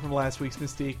 repeating from last week's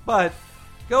Mystique, but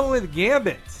go with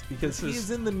Gambit because he's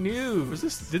in the news.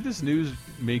 Did this news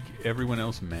make everyone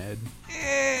else mad?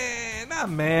 Not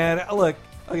mad. Look,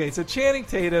 okay, so Channing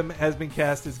Tatum has been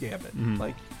cast as Gambit. Mhm.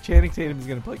 Like, Channing Tatum is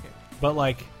going to play Gambit. But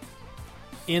like,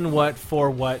 in what, for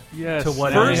what, Yes. to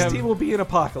what First, end? he will be in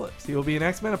Apocalypse. He will be in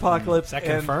X-Men Apocalypse. Is that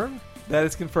and confirmed? That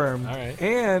is confirmed. All right.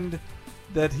 And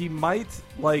that he might,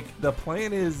 like, the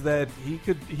plan is that he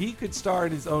could star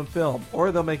in his own film,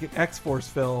 or they'll make an X-Force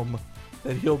film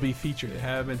that he'll be featured. They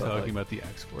have been But, talking like, about the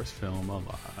X-Force film a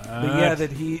lot. But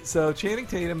yeah, so Channing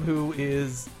Tatum, who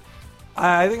is,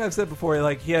 I think I've said before,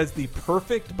 like, he has the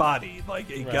perfect body, like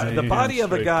the body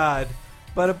of a Straight. god,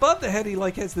 but above the head he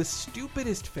like has the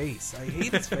stupidest face. I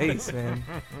hate his face, man.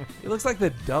 He looks like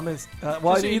the dumbest.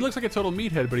 He looks like a total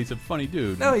meathead, but he's a funny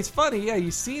dude. No, he's funny. Yeah,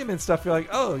 you see him and stuff. You're like,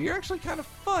 oh, you're actually kind of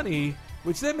funny.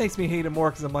 Which then makes me hate him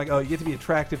more because I'm like, oh, you get to be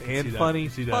attractive and funny.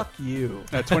 Fuck you.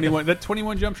 That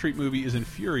 21 Jump Street movie is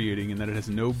infuriating in that it has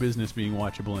no business being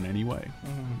watchable in any way.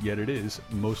 Mhm. Yet it is,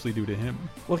 mostly due to him.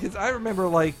 Well, because I remember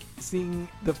like seeing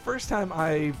the first time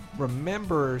I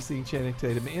remember seeing Channing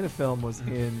Tatum in a film was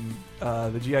in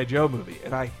the G.I. Joe movie,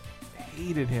 and I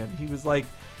hated him. He was like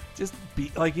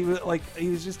he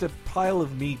was just a pile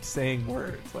of meat saying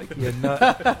words. Like he had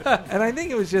and I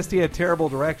think it was just he had terrible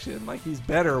direction. Like he's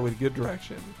better with good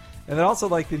direction. And then also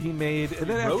like that he made and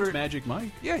then Wrote after Magic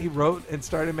Mike. Yeah, he wrote and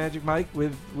started Magic Mike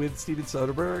with Steven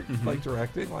Soderbergh, like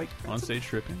directing, like on stage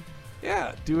tripping.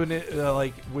 Yeah, doing it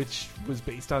which was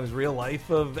based on his real life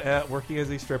of working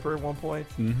as a stripper at one point.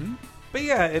 Mm-hmm. But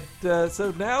yeah,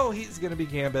 so now he's going to be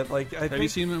Gambit. Like, Have you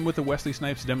seen him with the Wesley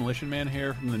Snipes Demolition Man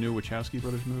hair from the new Wachowski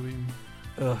Brothers movie?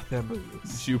 Ugh, that movie was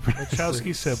Super.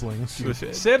 Wachowski siblings.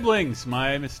 Siblings.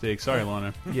 My mistake. Sorry,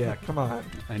 Lana. Yeah, come on.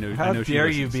 I know. How I know she dare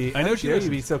you listens. be? I know How she dare you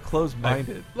listens. be so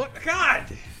close-minded? Look, God,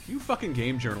 you fucking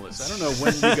game journalists. I don't know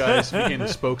when you guys became the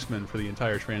spokesman for the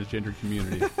entire transgender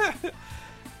community.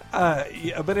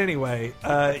 Yeah, but anyway,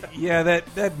 yeah,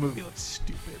 that movie looks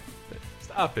stupid.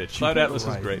 Stop it. Cloud Atlas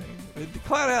is great.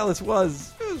 Cloud Atlas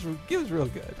was real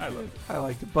good. I loved it. I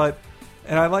liked it,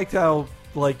 and I liked how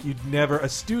like a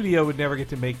studio would never get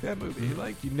to make that movie. Mm-hmm.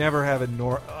 Like you never have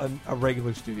a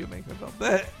regular studio make that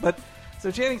film. But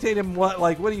so Channing Tatum, what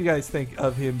do you guys think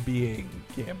of him being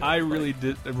Gambit? I really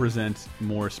did resent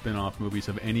more spin-off movies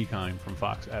of any kind from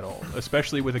Fox at all,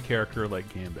 especially with a character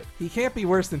like Gambit. He can't be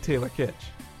worse than Taylor Kitsch.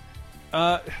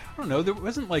 I don't know. There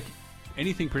wasn't like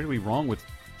anything particularly wrong with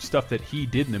stuff that he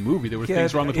did in the movie. There were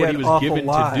things wrong with what he was given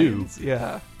to do.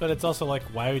 Yeah, but it's also like,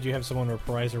 why would you have someone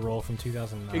reprise a role from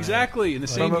 2009? Exactly, in the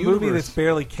same from a universe. movie that's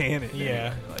barely canon.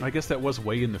 Yeah, I guess that was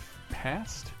way in the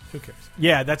past. Who cares?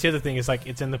 Yeah, that's the other thing. Is like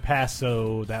it's in the past,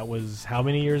 so that was how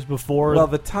many years before? Well,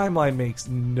 the timeline makes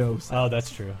no sense. Oh, that's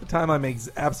true. The timeline makes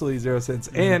absolutely zero sense,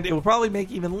 and it will probably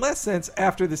make even less sense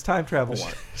after this time travel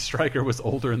one. Stryker was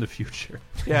older in the future.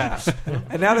 Yeah,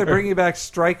 and now they're bringing back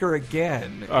Stryker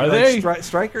again. Are they?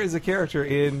 Stryker is a character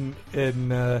in.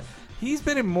 He's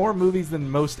been in more movies than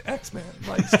most X-Men.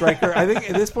 Like Stryker, I think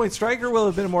at this point Stryker will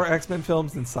have been in more X-Men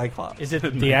films than Cyclops. Is it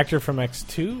the actor from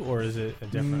X2 or is it a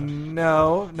different?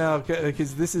 No,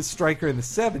 because this is Stryker in the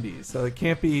 '70s, so it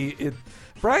can't be it.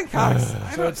 Brian Cox.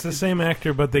 So it's the same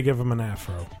actor, but they give him an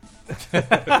afro.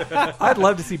 I'd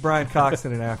love to see Brian Cox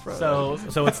in an afro.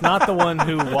 So it's not the one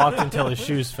who walked until his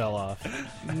shoes fell off.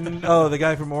 Oh, the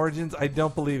guy from Origins? I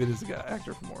don't believe it is the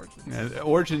actor from Origins. Yeah,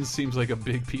 Origins seems like a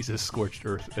big piece of scorched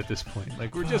earth at this point.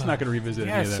 Like we're just not going to revisit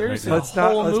any of that seriously. right The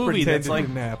whole let's movie pretend that's it like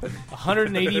didn't happen.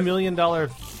 $180 million.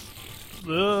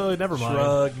 Never mind.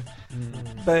 Shrug.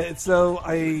 But so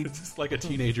It's just like a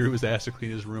teenager who was asked to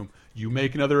clean his room. You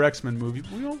make another X-Men movie.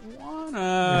 We don't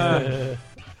wanna.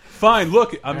 Fine,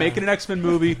 look, I'm making an X-Men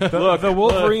movie. Look, The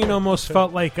Wolverine almost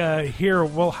felt like, here,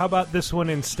 well, how about this one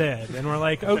instead? And we're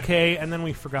like, okay, and then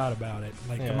we forgot about it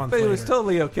like a month But later. it was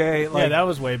totally okay. Like, Yeah, that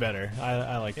was way better.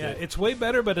 I liked Yeah, it. it's way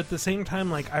better, but at the same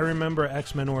time, like I remember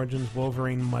X-Men Origins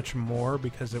Wolverine much more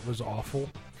because it was awful.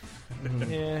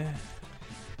 Yeah.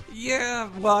 yeah,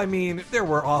 well, I mean, there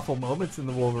were awful moments in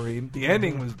the Wolverine. The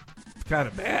ending was kind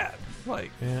of bad.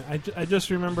 Like, Yeah, I just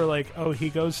remember like, oh,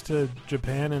 he goes to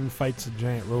Japan and fights a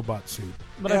giant robot suit.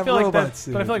 But Yeah, I feel like robot that.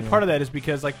 suit, But I feel like yeah. part of that is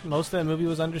because like most of that movie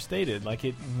was understated. Like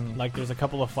it, like there's a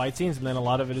couple of fight scenes, and then a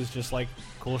lot of it is just like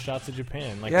cool shots of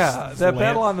Japan. Like yeah, that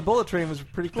battle on the bullet train was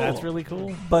pretty cool. That's really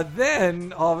cool. But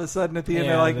then all of a sudden at the end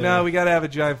Yeah, they're like, the- no, we got to have a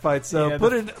giant fight. So Yeah,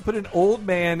 put an old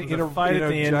man in The a fight in at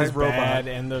a the end giant is robot. bad,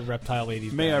 and the reptile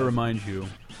lady's may bad. I remind you,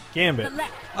 Gambit.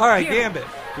 All right, Gambit.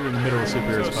 we're in the middle of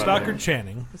Superior Spotlight. Stockard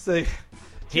Channing. So, He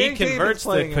Channing Tatum's converts the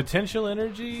playing him. potential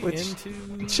energy Which-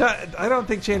 into. I don't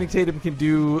think Channing Tatum can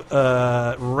do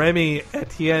Remy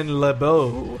Etienne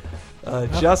Lebeau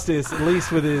justice, at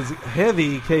least with his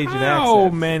heavy Cajun How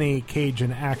accent. many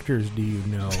Cajun actors do you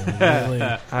know? Really?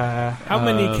 How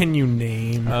many can you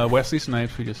name? Wesley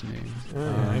Snipes, we just named.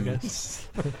 I guess.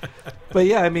 But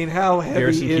yeah, I mean, how heavy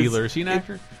Garrison is Keillor. Is he an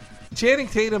actor? Channing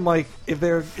Tatum? Like, if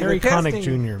they're Harry casting, Connick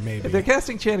Jr. Maybe. If they're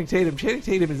casting Channing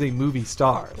Tatum is a movie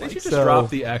star. They Like, should just so- drop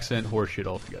the accent horseshit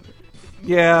altogether.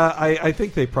 Yeah, I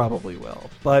think they probably will.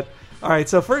 But all right,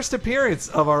 so first appearance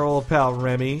of our old pal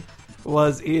Remy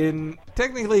was in.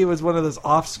 Technically, it was one of those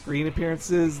off-screen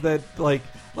appearances that, like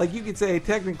you could say,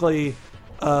 technically,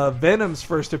 Venom's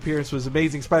first appearance was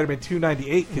Amazing Spider-Man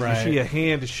 298 because Right. you see a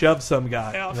hand shove some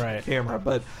guy off Right. camera,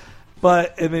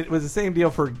 and it was the same deal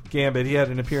for Gambit. He had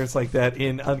an appearance like that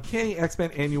in Uncanny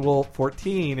X-Men Annual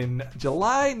 14 in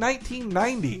July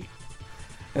 1990.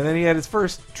 And then he had his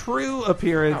first true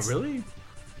appearance. Oh, really?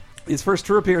 His first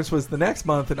true appearance was the next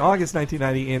month in August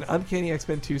 1990 in Uncanny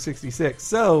X-Men 266.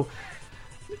 So,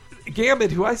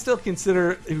 Gambit, who I still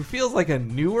consider, who feels like a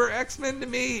newer X-Men to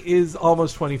me, is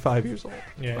almost 25 years old.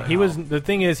 Yeah, he was. The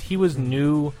thing is, he was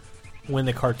new when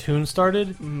the cartoon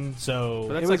started. So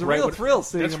But It that's was like a real when- thrill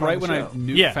seeing That's him on right the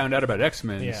when show. I found out about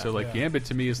X-Men. Yeah. So like Gambit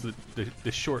to me is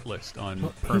the short list on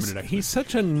permanent X-Men. He's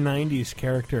such a 90s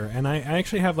character, and I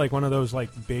actually have like one of those like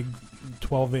big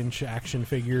 12-inch action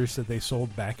figures that they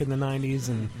sold back in the 90s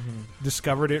and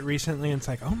discovered it recently, and it's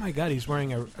like, oh my god, he's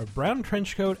wearing a brown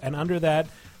trench coat, and under that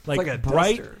like a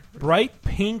bright duster. bright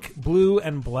pink, blue,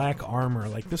 and black armor.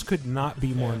 Like this could not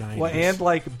be more 90s. Well, and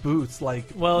like boots, like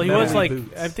well, he metal was like.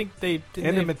 boots. I think they and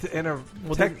didn't a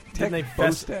well, tech didn't they bow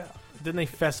fess- staff. Didn't they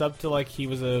fess up to like he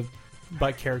was a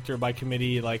by character, by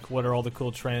committee, like what are all the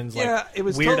cool trends? Yeah, like, it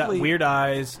was weird, totally... weird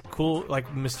eyes, cool,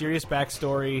 like mysterious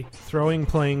backstory, throwing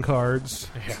playing cards.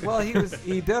 Well, he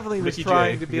definitely was Mickey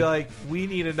trying J. to be like, we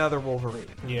need another Wolverine.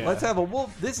 Yeah. Let's have a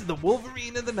wolf. This is the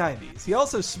Wolverine of the '90s. He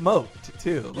also smoked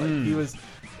too. Like he was.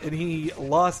 And he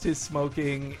lost his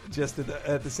smoking just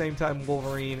at the same time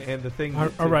Wolverine and the Thing.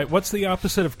 All right, what's the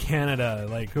opposite of Canada?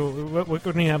 Like, what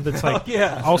can we have that's like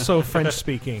also French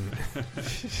speaking?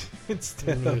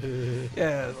 Instead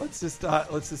of let's just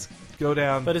go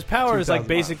down. But his power is like 2,000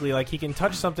 basically like he can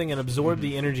touch something and absorb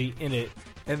the energy in it,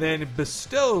 and then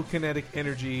bestow kinetic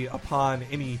energy upon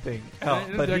anything else.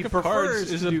 And But a he deck of prefers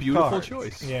cards is to a do beautiful cards.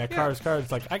 choice. Yeah,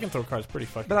 cards. Like I can throw cards pretty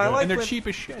fucking. But I good. like And they're when- cheap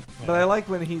as shit. But I like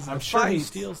when he's in I'm a sure fight. he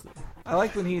steals them. I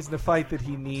like when he's in a fight that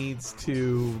he needs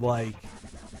to, like,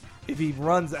 if he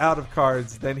runs out of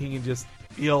cards, then he can just,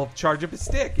 he'll charge up his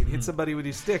stick and hit somebody with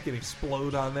his stick and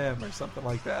explode on them or something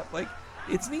like that. Like,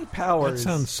 it's neat That powers.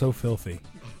 sounds so filthy.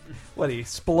 What, he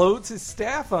explodes his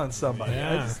staff on somebody.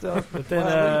 Yeah. I just don't, But then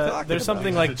what are you talking there's about?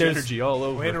 something like There's there's energy all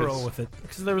over. Way to it. roll with it.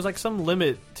 because there was like some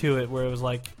limit to it where it was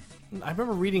like I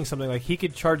remember reading something like he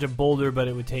could charge a boulder, but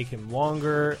it would take him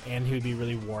longer and he would be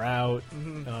really wore out.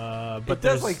 But It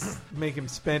does like make him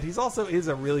spent. He's also is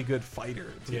a really good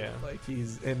fighter too. Yeah. Like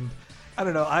and I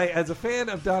don't know. I as a fan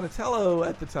of Donatello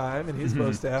at the time and his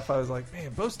bow staff, I was like,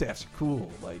 man, bow staffs are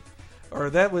cool. Like, or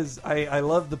that was I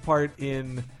loved the part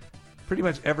in pretty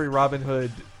much every Robin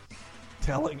Hood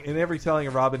telling. In every telling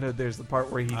of Robin Hood, there's the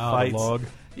part where he fights. The log.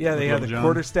 Yeah, they With had the Little John.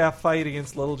 quarterstaff fight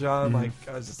against Little John. Like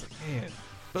I was just like, man,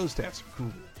 bow staffs are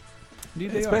cool.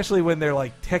 Indeed they are. Especially when they're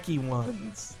like techie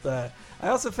ones. That I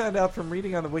also found out from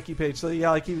reading on the wiki page. So yeah,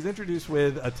 like he was introduced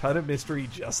with a ton of mystery,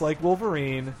 just like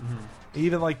Wolverine. He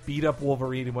even like beat up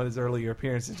Wolverine in one of his earlier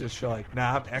appearances, just show like,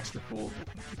 nah, I'm extra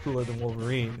cooler than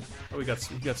Wolverine. Oh, you got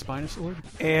Spinosaur?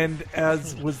 And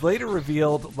as was later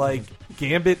revealed, like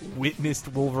Gambit witnessed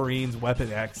Wolverine's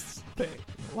Weapon X thing.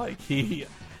 Like he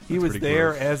was pretty there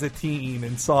gross. as a teen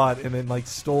and saw it, and then like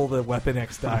stole the Weapon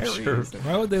X diaries. Sure.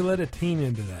 Why would they let a teen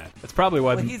into that? That's probably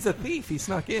why. Well, he's a thief. He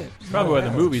snuck in. Probably why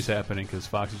the movie's happening, because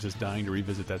Fox is just dying to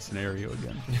revisit that scenario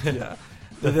again. Yeah.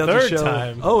 The They'll third just show,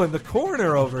 time. Oh, in the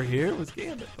corner over here was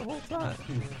Gambit the whole time.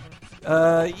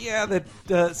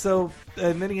 So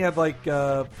and then he had like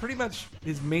pretty much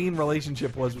his main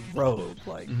relationship was with Rogue,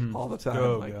 like all the time.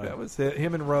 Oh, like God. that was it.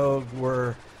 Him and Rogue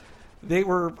were. They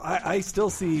were. I still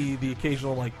see the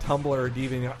occasional like Tumblr or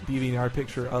DeviantArt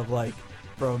picture of like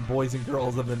from boys and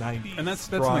girls of the '90s, And that's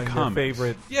in the drawing their comics.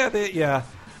 favorite. Yeah.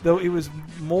 Though it was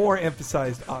more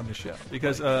emphasized on the show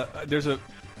Because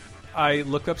I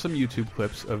looked up some YouTube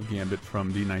clips of Gambit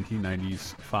from the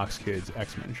 1990s Fox Kids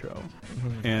X-Men show.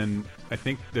 And I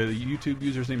think the YouTube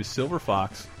user's name is Silver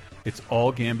Fox. It's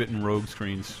all Gambit and Rogue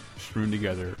screens strewn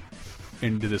together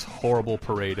into this horrible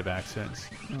parade of accents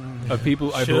of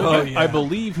people I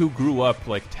believe who grew up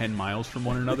like 10 miles from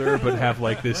one another but have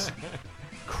like this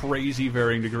crazy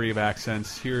varying degree of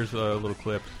accents. Here's a little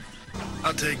clip.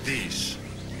 I'll take these.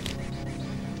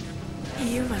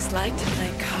 You must like to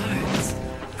play cards.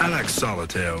 I like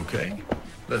solitaire, okay?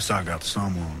 Unless I got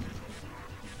someone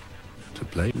to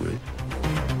play with.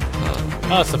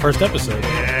 Oh, it's the first episode.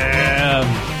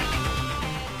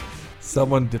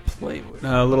 someone to play with.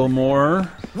 A little more.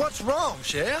 What's wrong,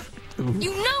 Cher?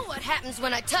 You know what happens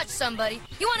when I touch somebody.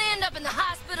 You want to end up in the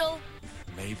hospital?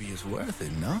 Maybe it's worth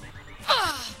it, no?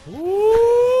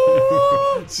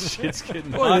 Shit's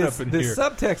getting Boy, hot this, up in this here.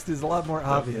 subtext is a lot more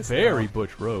obvious. Very now.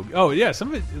 Butch Rogue. Oh yeah,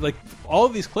 some of it, like all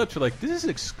of these clips are like, this is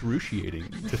excruciating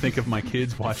to think of my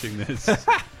kids watching this.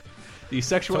 The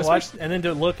sexual to watch, and then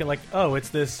to look and like, oh, it's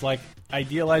this like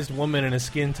idealized woman in a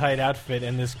skin tight outfit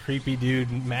and this creepy dude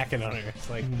macking on her. It's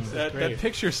like this is that great.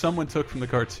 picture someone took from the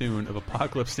cartoon of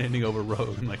Apocalypse standing over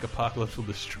Rogue and like Apocalypse will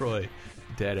destroy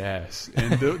dead ass.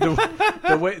 And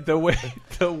the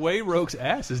way Rogue's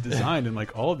ass is designed and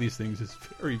like all of these things is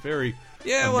very, very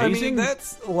Yeah, well, amazing. I mean,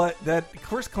 that's what that. Of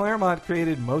course, Claremont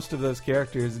created most of those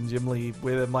characters, and Jim Lee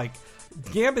with him. Like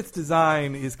Gambit's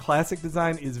design, his classic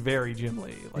design, is very Jim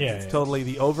Lee. Like, Yeah, it's yeah. totally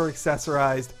the over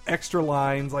accessorized, extra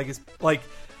lines, like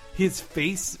his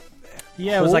face.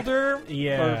 Yeah, it was like holder,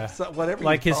 yeah, or whatever.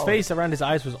 like you his call face it. around his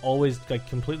eyes was always like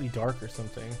completely dark or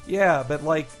something. Yeah, but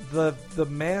like the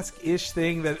mask-ish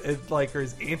thing that like or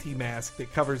his anti-mask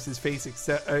that covers his face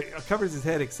except covers his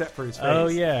head except for his face. Oh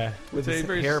yeah, with It's his a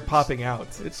very hair popping out.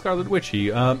 It's Scarlet Witchy.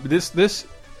 This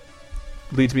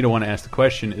leads me to want to ask the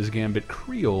question: is Gambit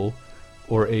Creole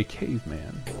or a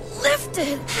caveman?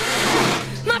 Lifted!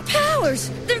 My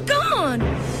powers! They're gone!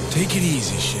 Take it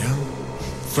easy, Shell.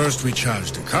 First we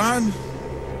charge the card.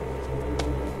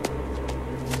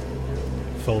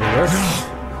 Foley work.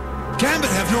 Gambit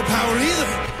have no power either.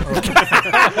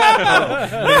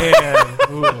 Man.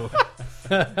 Ooh.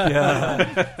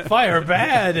 Yeah. Fire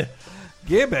bad.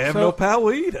 Gambit have no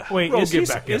power either. Wait, Roll, is give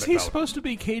he, back is Gambit he power. supposed to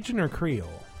be Cajun or Creole?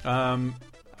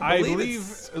 I believe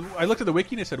believe I looked at the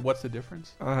wiki and it said, "What's the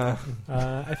difference?"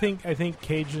 I think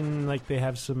Cajun, like, they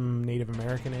have some Native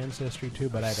American ancestry too,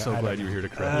 but I don't. So I glad don't you were know. here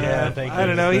to correct me. Yeah, thank you. I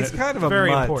don't know. He's kind of a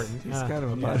Very mutt. important. He's Ah. kind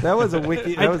of a mutt. That was a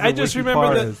wiki. That was a I just wiki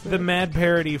remember pars. the mad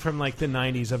parody from like the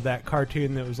 '90s of that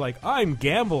cartoon that was like, "I'm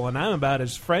Gamble and I'm about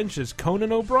as French as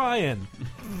Conan O'Brien."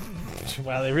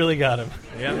 Wow, they really got him.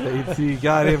 He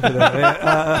got him for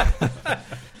that.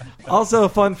 Also, a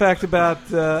fun fact about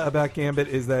Gambit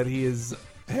is that he has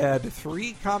had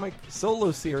 3 comic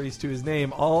solo series to his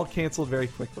name, all canceled very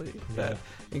quickly.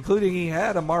 Including he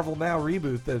had a Marvel Now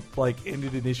reboot that like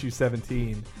ended in issue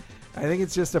 17. I think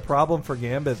it's just a problem for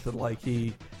Gambit that like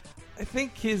I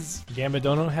think his Gambit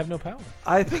don't have no power.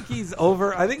 I think he's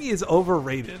over. I think he is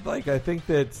overrated. Like I think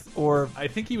that, or I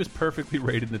think he was perfectly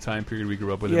rated in the time period we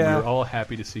grew up with him. Yeah. We were all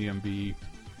happy to see him be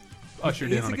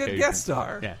ushered in he's on a good occasion. guest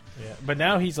star. Yeah. Yeah, but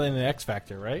now he's in the X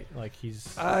Factor, right? Like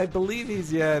he's. I believe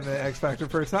he's in the X Factor.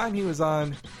 For a time, he was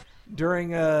on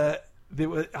during. I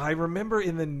remember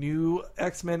in the new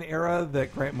X-Men era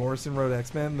that Grant Morrison wrote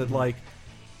X-Men that like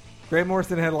Grant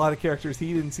Morrison had a lot of characters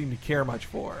he didn't seem to care much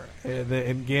for,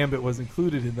 and Gambit was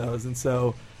included in those. And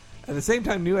so, at the same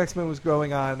time, New X-Men was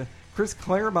going on. Chris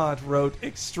Claremont wrote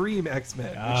Extreme X-Men,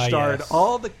 which starred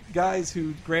all the guys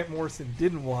who Grant Morrison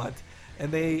didn't want,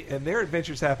 and their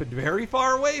adventures happened very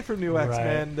far away from New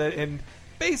X-Men. And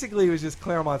basically, it was just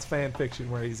Claremont's fan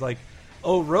fiction where he's like,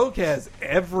 "Oh, Rogue has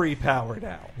every power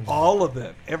now, all of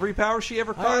them, every power she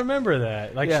ever caught." I remember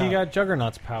that. Like Yeah. she got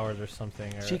Juggernaut's powers or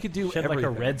something. Or She could do she had like a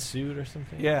everything. red suit or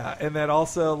something. Yeah, and then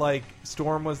also like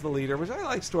Storm was the leader, which I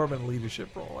like Storm in a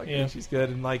leadership role. I think she's good.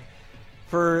 And like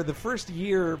for the first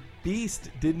year, Beast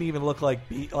didn't even look like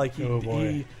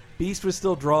Beast was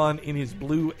still drawn in his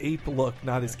blue ape look,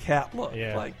 not his cat look.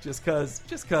 Yeah. Like just cause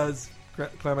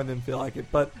Claremont didn't feel like it.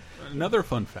 But Another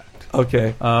fun fact.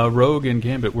 okay, Rogue and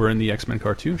Gambit were in the X-Men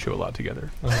cartoon show a lot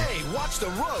together. Hey, watch the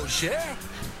road, Cher.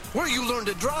 Where you learn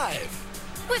to drive.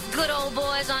 With good old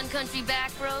boys on country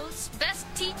back roads. Best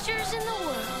teachers in the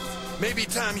world. Maybe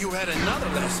time you had another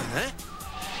lesson, eh?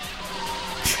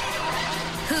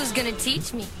 Who's gonna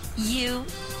teach me? You?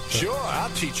 Sure, I'll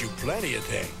teach you plenty of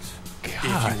things. If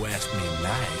you ask me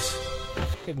nice.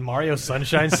 Good Mario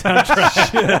Sunshine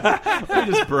soundtrack. I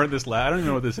just burned this loud. I don't even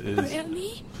know what this is.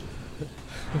 Granny,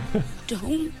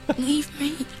 don't leave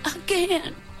me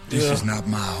again. This is not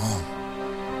my home.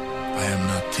 I am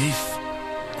not thief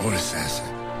or assassin.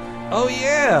 oh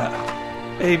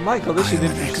yeah. Hey Michael, this I should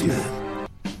am an interest you. X-Man.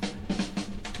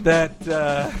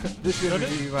 This should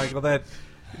interest you, Michael. That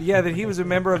he was a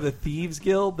member of the Thieves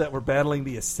Guild that were battling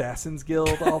the Assassins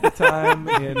Guild all the time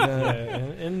in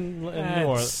New That's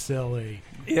Orleans. silly.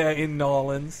 in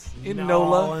Nolans,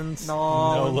 Nolans.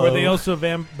 Nola. Were they also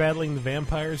battling the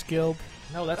Vampires Guild?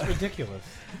 No, that's ridiculous.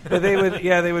 But they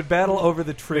would battle over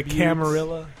the tribute.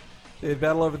 Camarilla? They'd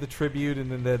battle over the tribute,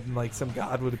 and then like some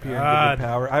god would appear and God. give them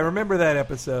power. I remember that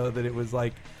episode. That it was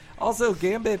like also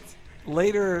Gambit.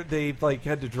 Later, they like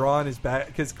had to draw on his back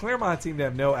because Claremont seemed to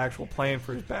have no actual plan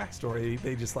for his backstory.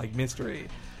 They just like mystery,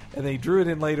 and they drew it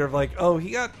in later of like, oh,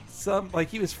 he got some like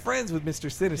he was friends with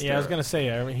Mr. Sinister. Yeah, I was gonna say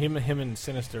him and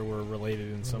Sinister were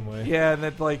related in some way. Yeah, and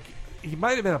that like he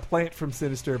might have been a plant from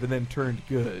Sinister, but then turned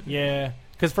good. Yeah,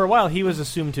 because for a while he was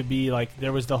assumed to be like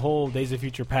there was the whole Days of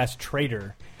Future Past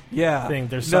traitor. Yeah, thing.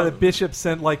 There's the Bishop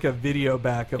sent like a video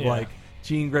back of Yeah. like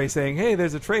Jean Grey saying, "Hey,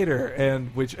 there's a traitor," and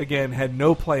which again had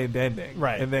no planned ending.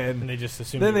 Right, and then they just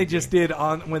assumed. Then they just did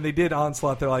when they did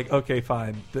Onslaught. They're like, okay,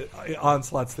 fine.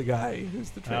 Onslaught's the guy who's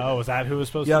the traitor. Oh, was that who it was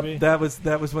supposed Yep, to be?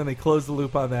 that was when they closed the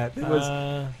loop on that.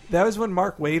 That was when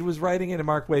Mark Waid was writing it, and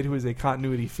Mark Waid, who is a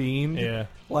continuity fiend, Yeah.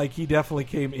 like he definitely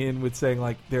came in with saying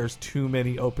like, "There's too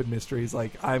many open mysteries.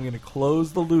 Like I'm going to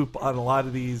close the loop on a lot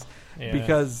of these." Yeah.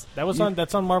 Because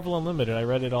that's on Marvel Unlimited. I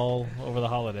read it all over the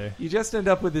holiday. You just end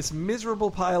up with this miserable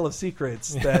pile of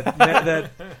secrets that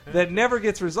that never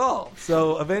gets resolved.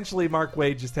 So eventually, Mark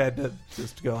Waid just had to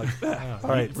just go like, all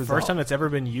right, First resolve. time that's ever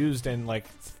been used and like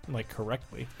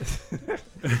correctly.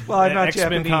 Well, I'm not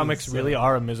X-Men Japanese, comics so- really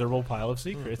are a miserable pile of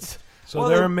secrets. So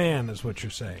they're a man, is what you're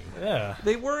saying. Yeah.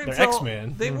 They were They're until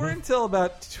X-Men. They were until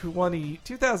about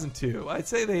 2002. I'd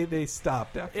say they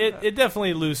stopped after that. It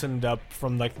definitely loosened up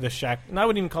from like the and I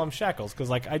wouldn't even call them shackles because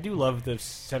like I do love the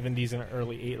 70s and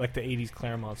early like the 80s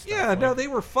Claremont stuff. Yeah, like, no, they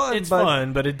were fun. It's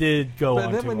fun, but it did go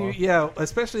on then too when long.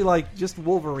 especially like just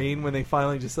Wolverine when they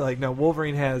finally just like no,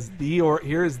 Wolverine has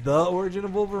here's the origin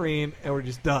of Wolverine and we're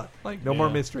just done. Like no more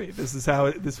mystery. This is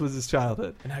how this was his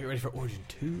childhood. And now get ready for Origin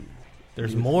 2.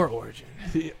 There's more Origin.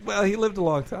 Well, he lived a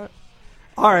long time.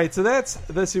 All right, so that's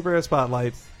the superhero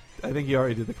spotlight. I think you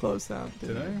already did the close down.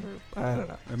 Did I? I don't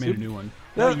know. I made a new one.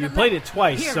 No, you played it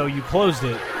twice, so you closed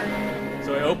it.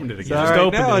 So I opened it again. All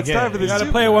right, now it's time for the You got to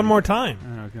play it one more time.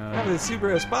 Oh god. Time for the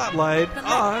superhero spotlight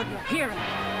on. Hero.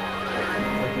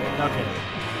 Okay.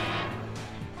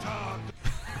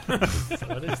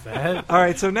 What is that? All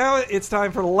right, so now it's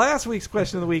time for last week's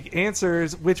question of the week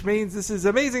answers, which means this is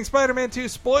Amazing Spider-Man 2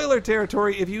 spoiler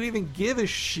territory if you even give a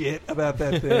shit about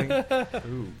that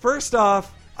thing. First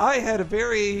off, I had a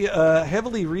very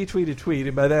heavily retweeted tweet,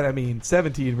 and by that I mean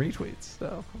 17 retweets,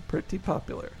 so pretty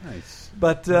popular. Nice.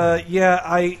 But yeah,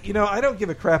 I don't give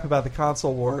a crap about the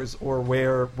console wars or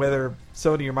whether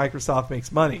Sony or Microsoft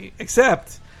makes money,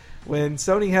 except when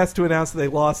Sony has to announce that they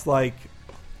lost like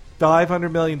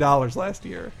 $500 million last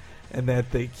year, and that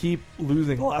they keep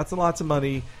losing lots and lots of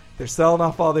money. They're selling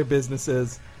off all their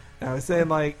businesses. And I was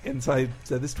saying and so I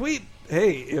said this tweet: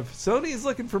 hey, if Sony is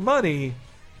looking for money,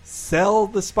 sell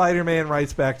the Spider-Man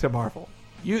rights back to Marvel.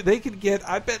 I bet they could get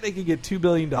 $2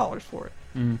 billion for it.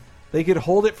 Mm. They could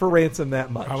hold it for ransom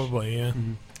that much. Probably, yeah.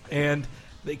 Mm-hmm. And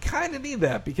they kind of need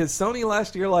that because Sony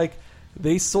last year,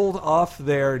 they sold off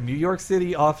their New York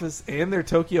City office and their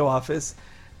Tokyo office.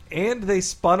 And they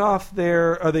spun off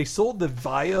they sold the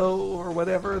Vio or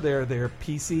whatever, their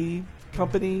PC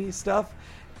company stuff,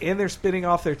 and they're spinning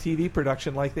off their TV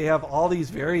production. Like, they have all these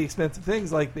very expensive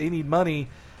things. Like, they need money.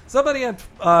 Somebody in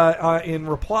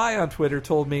reply on Twitter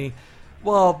told me,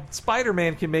 well,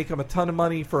 Spider-Man can make them a ton of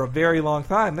money for a very long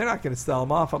time. They're not going to sell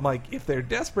them off. I'm like, if they're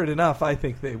desperate enough, I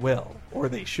think they will, or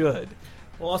they should.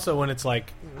 Well, also when it's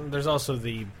like, there's also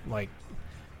the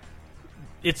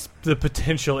it's the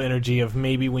potential energy of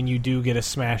maybe when you do get a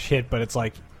smash hit, but it's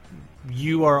like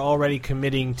you are already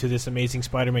committing to this Amazing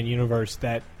Spider-Man universe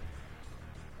that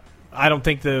I don't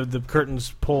think the curtain's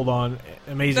pulled on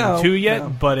Amazing 2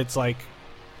 yet, but it's like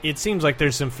it seems like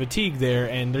there's some fatigue there,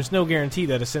 and there's no guarantee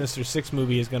that a Sinister Six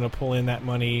movie is going to pull in that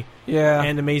money. Yeah.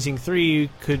 And Amazing 3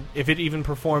 could, if it even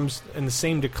performs in the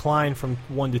same decline from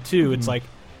 1 to 2, it's like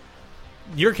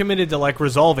you're committed to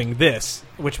resolving this,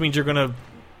 which means you're going to.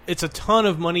 It's a ton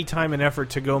of money, time, and effort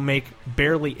to go make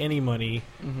barely any money,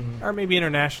 or maybe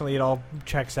internationally it all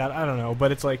checks out. I don't know,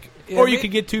 but it's like, or you could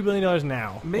get $2 billion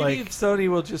now. Maybe if Sony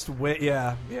will just wait.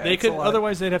 Yeah, they could.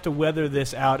 Otherwise, they'd have to weather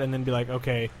this out and then be like,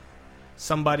 okay,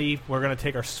 we're going to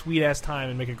take our sweet ass time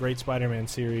and make a great Spider-Man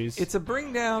series. It's a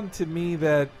bring down to me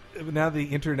that now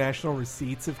the international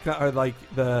receipts are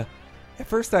At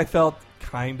first, I felt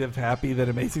kind of happy that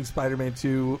Amazing Spider-Man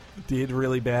 2 did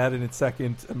really bad in its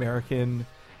second American.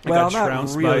 Well, not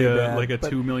trounced really by bad, a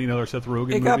 $2 million Seth Rogen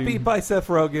movie. It got beat by Seth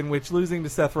Rogen, which losing to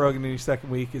Seth Rogen in your second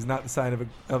week is not the sign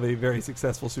of a very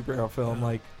successful superhero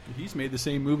film. He's made the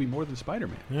same movie more than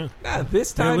Spider-Man. Yeah. Nah,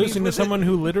 this time you're losing to someone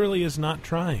who literally is not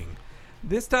trying.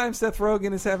 This time, Seth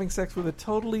Rogen is having sex with a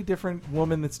totally different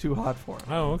woman that's too hot for him.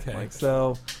 Oh, okay.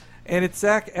 And it's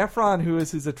Zac Efron who is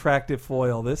his attractive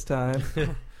foil this time.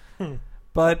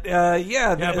 But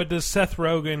but does Seth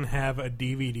Rogen have a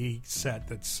DVD set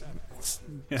that's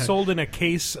sold in a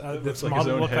case that's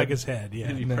modeled look like his head?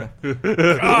 Yeah.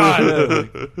 God.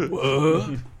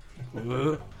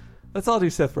 Let's all do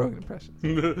Seth Rogen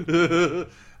impressions.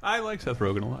 I like Seth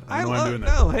Rogen a lot. I don't know why I'm doing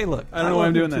that. No, hey, look. I don't know why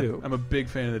I'm doing that. I'm a big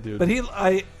fan of the dude. But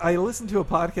I listened to a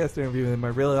podcast interview with him I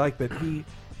really like, but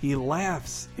he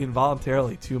laughs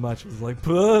involuntarily too much. It was like,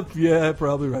 yeah,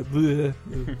 probably right.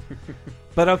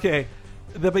 But okay.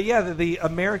 The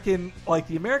American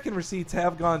receipts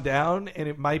have gone down, and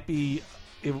it might be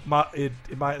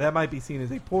that might be seen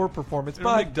as a poor performance.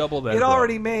 It'll make double that. It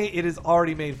has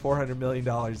already made $400 million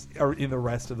in the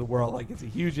rest of the world. Like, it's a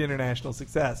huge international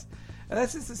success, and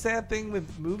that's just a sad thing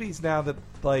with movies now that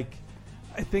I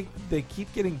think they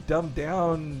keep getting dumbed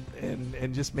down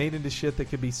and just made into shit that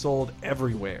could be sold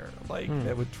everywhere.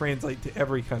 That would translate to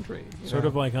every country. Sort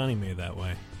of like anime that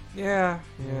way. Yeah.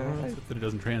 Except that it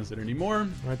doesn't translate anymore.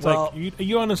 It's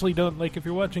you honestly don't, if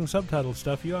you're watching subtitled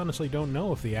stuff, you honestly don't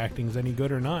know if the acting's any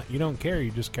good or not. You don't care.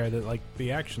 You just care that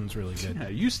the action's really good. Yeah,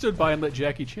 you stood by and let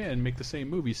Jackie Chan make the same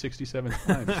movie 67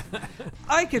 times.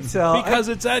 I could tell because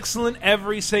it's excellent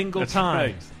every single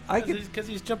time. Right. Because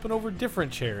he's jumping over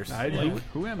different chairs.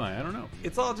 Who am I? I don't know.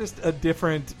 It's all just a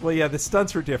different. Well, yeah, the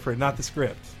stunts were different, not the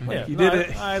script. Like, Yeah, you did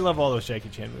it. I love all those Jackie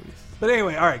Chan movies. But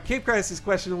anyway, all right. Cape Crisis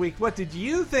question of the week. What did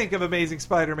you think of Amazing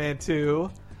Spider-Man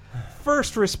 2?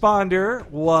 First responder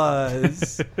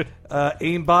was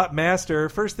Aimbot Master.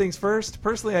 First things first.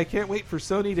 Personally, I can't wait for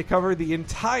Sony to cover the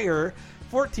entire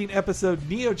 14-episode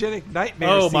Neogenic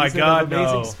Nightmare season of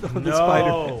Amazing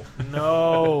Spider-Man.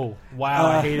 No. Wow,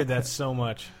 I hated that so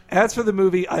much. As for the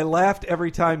movie, I laughed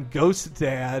every time Ghost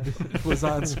Dad was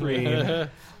on screen.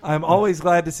 I'm always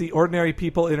glad to see ordinary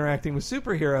people interacting with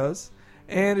superheroes,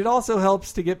 and it also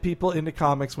helps to get people into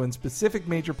comics when specific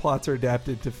major plots are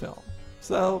adapted to film.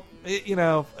 So,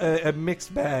 a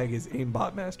mixed bag, as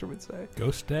Aimbot Master would say.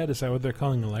 Ghost Dad? Is that what they're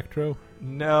calling Electro?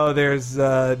 No, there's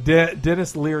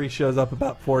Dennis Leary shows up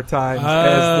about 4 times as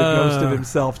the ghost of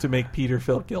himself to make Peter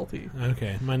feel guilty.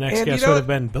 Okay, my next guess would have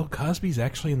been Bill Cosby's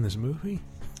actually in this movie?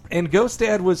 And Ghost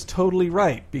Dad was totally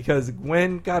right, because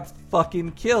Gwen got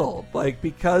fucking killed.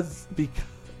 because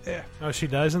Oh, she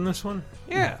dies in this one?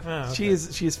 Yeah, okay. she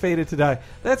is fated to die.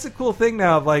 That's a cool thing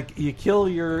now. Of like you kill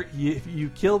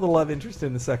the love interest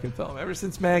in the second film. Ever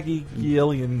since Maggie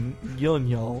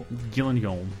Gyllenhaal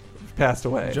passed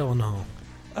away. Gyllenhaal.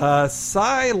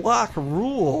 Psylocke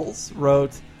Rules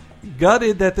wrote,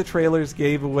 "Gutted that the trailers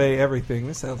gave away everything."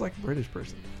 This sounds like a British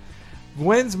person.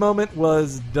 Gwen's moment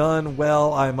was done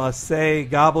well, I must say.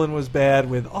 Goblin was bad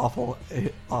with awful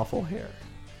hair.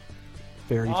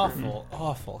 Very true.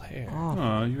 Awful hair.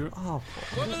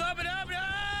 Awful.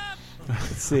 Let's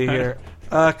see here.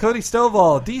 Cody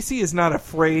Stovall. DC is not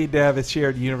afraid to have a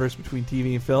shared universe between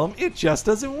TV and film. It just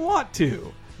doesn't want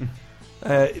to.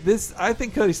 I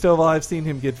think Cody Stovall, I've seen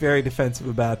him get very defensive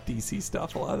about DC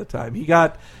stuff a lot of the time.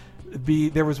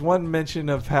 There was one mention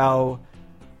of how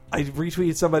I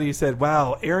retweeted somebody who said,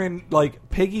 wow,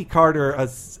 Peggy Carter,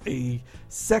 a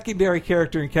secondary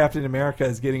character in Captain America,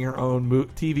 is getting her own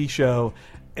TV show,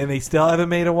 and they still haven't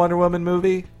made a Wonder Woman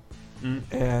movie.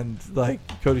 And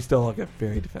Cody Stovall got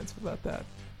very defensive about that.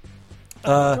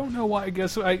 I don't know why. I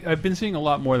guess I've been seeing a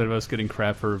lot more of us getting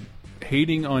crap for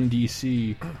hating on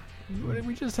DC.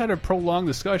 We just had a prolonged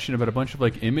discussion about a bunch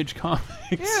of Image comics.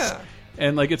 Yeah.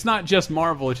 And it's not just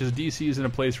Marvel, it's just DC is in a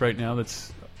place right now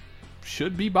that's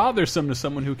should be bothersome to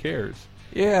someone who cares.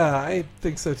 Yeah, I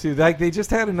think so too. They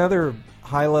just had another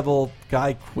high-level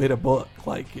guy quit a book,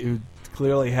 who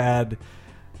clearly had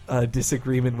a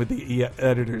disagreement with the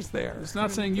editors there. It's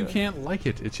not saying you can't like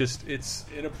it. It's just it's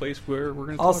in a place where we're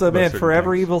going to also, talk about man,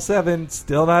 Forever things. Evil 7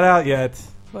 still not out yet.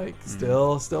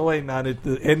 Still waiting on it.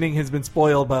 The ending has been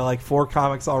spoiled by 4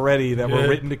 comics already that were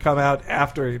written to come out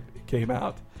after it came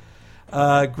out.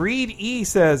 Greed E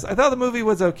says, I thought the movie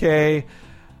was okay.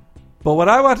 But what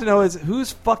I want to know is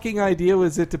whose fucking idea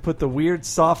was it to put the weird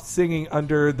soft singing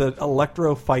under the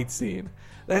Electro fight scene?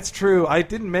 That's true. I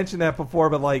didn't mention that before,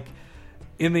 but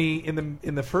in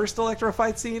the first Electro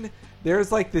fight scene, there's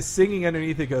this singing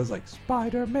underneath. It goes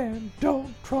Spider-Man,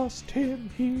 don't trust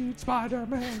him. He's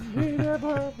Spider-Man. He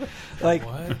never.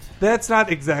 What? That's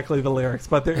not exactly the lyrics,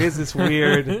 but there is this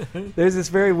weird. There's this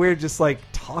very weird, just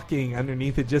talking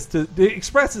underneath it, just to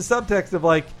express the subtext of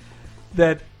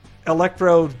that.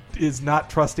 Electro is not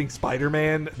trusting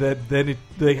Spider-Man, that then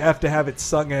they have to have it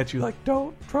sung at you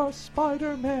don't trust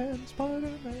Spider-Man,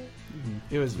 Spider-Man.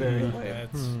 It was very lame.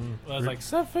 I was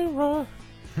Sephiroth.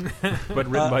 But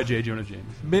written by J. Jonah Jameson.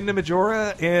 Minna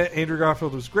Majora, Andrew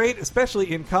Garfield was great,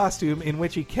 especially in costume, in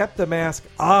which he kept the mask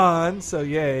on, so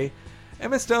yay.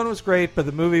 Emma Stone was great, but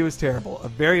the movie was terrible. A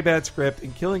very bad script,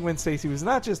 and killing Gwen Stacy was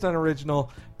not just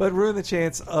unoriginal, but ruined the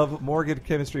chance of more good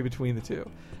chemistry between the two.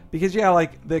 Because,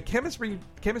 the chemistry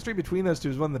between those two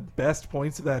is one of the best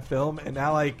points of that film, and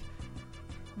now,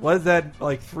 what is that?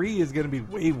 3 is going to be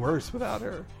way worse without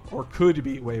her, or could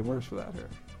be way worse without her.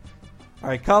 All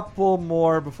right, couple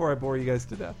more before I bore you guys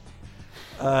to death.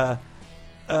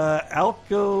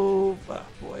 Alcohol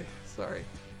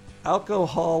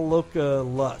Loca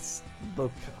Lust.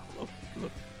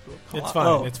 It's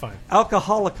fine. It's fine.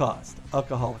 Alcoholocaust.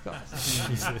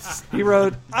 Jesus. He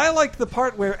wrote, I liked the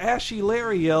part where Ashy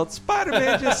Larry yelled,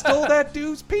 Spider-Man just stole that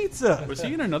dude's pizza. Was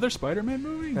he in another Spider-Man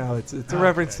movie? No, it's a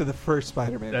reference to the first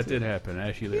Spider-Man. That did happen.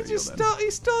 Ashy Larry he stole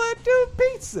that dude's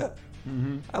pizza.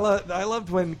 Mm-hmm. I loved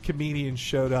when comedians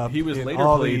showed up. He was later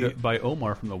played by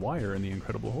Omar from The Wire in the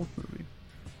Incredible Hulk movie.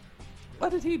 What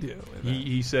did he do?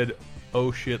 He said,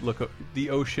 "Oh shit, look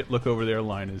over there"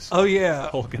 line is. Oh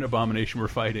yeah, Hulk and Abomination were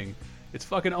fighting. It's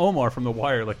fucking Omar from The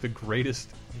Wire, the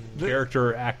greatest character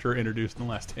or actor introduced in the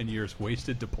last 10 years,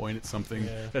 wasted to point at something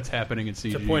that's happening in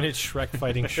CG. To point at Shrek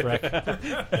fighting Shrek.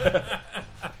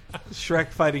 Shrek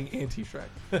fighting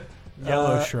anti-Shrek.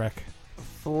 Yellow Shrek.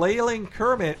 Flailing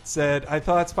Kermit said, I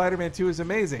thought Spider-Man 2 was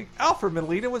amazing. Alfred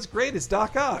Molina was great as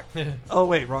Doc Ock. Oh,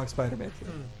 wait, wrong Spider-Man 2.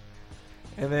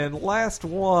 And then last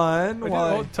one.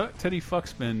 Teddy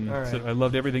Fucksman All right. said, I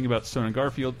loved everything about Stone and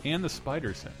Garfield and the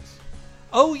Spider Sense.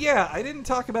 Oh, yeah, I didn't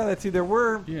talk about that, too. There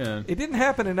were... Yeah. It didn't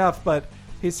happen enough, but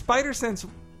his Spider Sense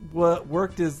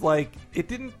worked as, like... It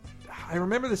didn't... I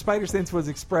remember the Spider Sense was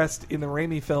expressed in the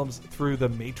Raimi films through the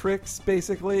Matrix,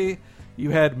 basically. You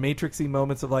had Matrixy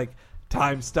moments of, like,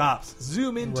 time stops.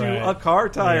 Zoom into a car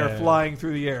tire flying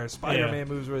through the air. Spider-Man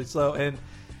moves really slow. And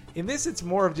in this, it's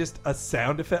more of just a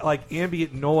sound effect. Like,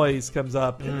 ambient noise comes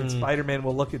up, and then Spider-Man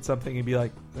will look at something and be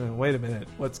like, wait a minute,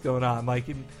 what's going on? Like,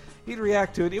 he'd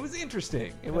react to it. It was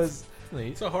interesting.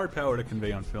 It's a hard power to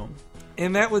convey on film.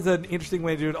 And that was an interesting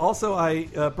way to do it. Also,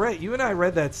 Brett, you and I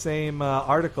read that same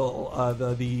article,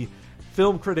 the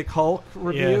Film Critic Hulk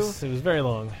review. Yes, it was very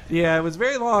long. Yeah, it was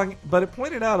very long, but it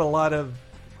pointed out a lot of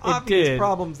obvious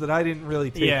problems that I didn't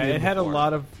really take in. Yeah, it had before. a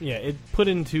lot of... Yeah, it put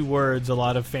into words a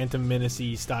lot of Phantom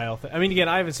Menace-y style... I mean, again,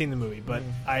 I haven't seen the movie, but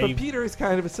But Peter is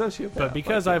kind of a sociopath. But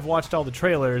because I've watched all the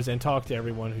trailers and talked to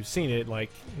everyone who's seen it,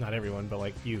 like, not everyone, but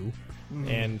like you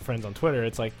and friends on Twitter,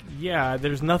 it's like, yeah,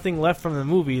 there's nothing left from the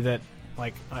movie that...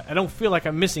 Like, I don't feel like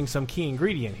I'm missing some key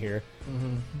ingredient here.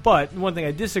 But one thing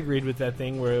I disagreed with that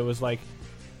thing where it was like,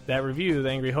 that review, the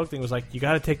Angry Hulk thing, was like, you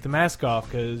got to take the mask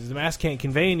off because the mask can't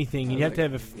convey anything. You have to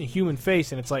have a human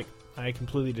face, and it's like, I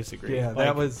completely disagree. Yeah, like,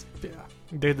 that was...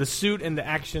 The suit and the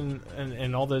action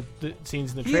and all the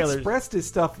scenes in the he trailers. He expressed his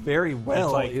stuff very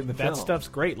well in the film. That stuff's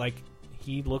great. Like,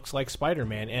 he looks like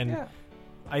Spider-Man. And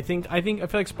I feel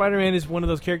like Spider-Man is one of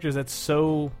those characters that's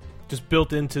so just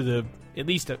built into the... At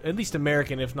least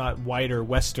American, if not wider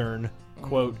Western,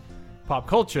 quote, pop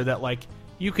culture, that, like,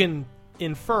 you can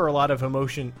infer a lot of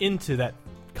emotion into that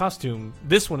costume.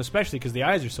 This one especially, because the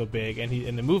eyes are so big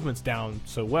and the movement's down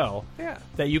so well,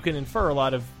 that you can infer a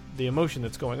lot of the emotion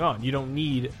that's going on. You don't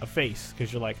need a face,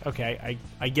 because you're like, okay,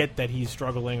 I get that he's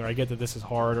struggling, or I get that this is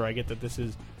hard, or I get that this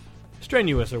is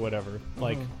strenuous, or whatever.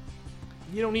 Like,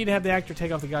 you don't need to have the actor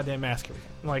take off the goddamn mask every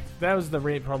time. Like, that was the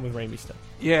problem with Raimi stuff.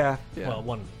 Yeah. Well,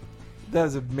 one of them. That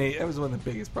was one of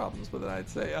the biggest problems with it, I'd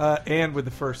say. And with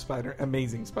the first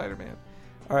Amazing Spider-Man.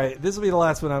 All right, this will be the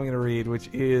last one I'm going to read, which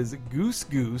is Goose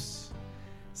Goose.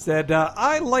 Said,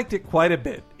 I liked it quite a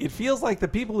bit. It feels like the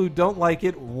people who don't like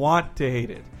it want to hate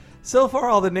it. So far,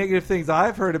 all the negative things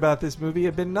I've heard about this movie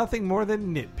have been nothing more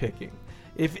than nitpicking.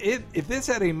 If this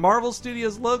had a Marvel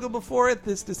Studios logo before it,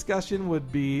 this discussion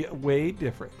would be way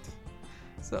different.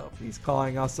 So, he's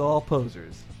calling us all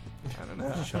posers. I don't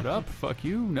know. Shut up. Fuck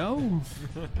you. No.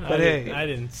 But I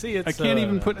didn't see it. I can't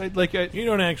even put... like. You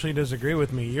don't actually disagree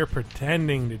with me. You're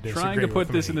pretending to disagree Trying to put with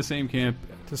this me in the same camp.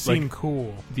 to seem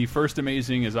cool. The first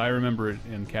Amazing, as I remember it,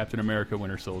 in Captain America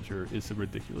Winter Soldier, is a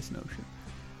ridiculous notion.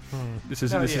 This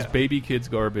is baby kids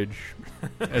garbage,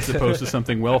 as opposed to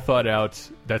something well thought out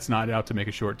that's not out to make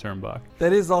a short term buck.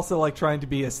 That is also like trying to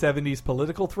be a 70s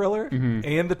political thriller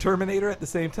and the Terminator at the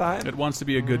same time. It wants to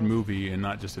be a good movie and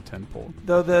not just a tentpole.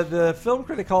 Though the Film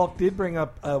Critic Hulk did bring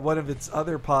up one of its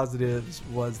other positives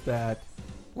was that,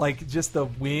 like, just the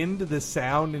wind, the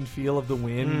sound and feel of the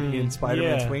wind in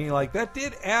Spider-Man swinging, like, that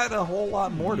did add a whole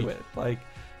lot more to it. Like,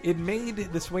 it made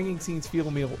the swinging scenes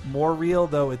feel more real,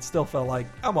 though it still felt like,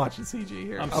 I'm watching CG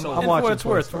here. I'm and watching for what it's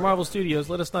worth, for Marvel Studios,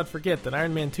 let us not forget that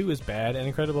Iron Man 2 is bad and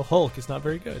Incredible Hulk is not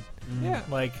very good. Yeah.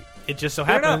 Like, it just so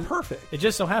They're happens... not perfect. It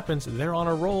just so happens they're on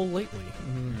a roll lately.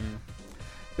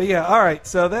 But yeah, all right,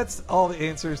 so that's all the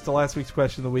answers to last week's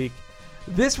question of the week.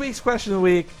 This week's question of the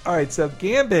week, all right, so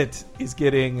Gambit is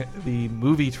getting the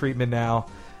movie treatment now.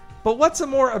 But what's a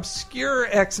more obscure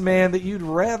X-Man that you'd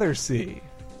rather see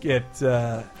get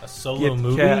a solo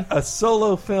movie? A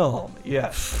solo film,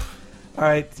 yes. All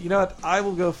right, you know what? I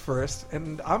will go first,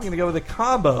 and I'm going to go with a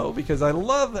combo because I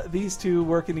love these two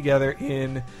working together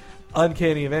in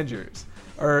Uncanny Avengers.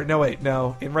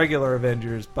 In Regular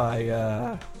Avengers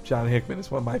by John Hickman. It's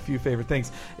one of my few favorite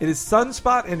things. It is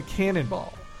Sunspot and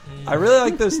Cannonball. I really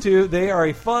like those two. They are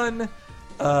a fun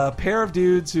pair of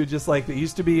dudes who just, like, they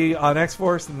used to be on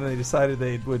X-Force, and then they decided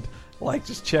they would, like,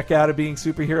 just check out of being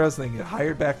superheroes and then get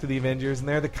hired back to the Avengers. And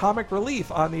they're the comic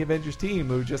relief on the Avengers team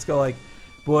who just go like,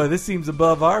 boy, this seems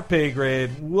above our pay grade.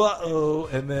 Whoa.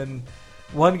 And then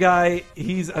one guy,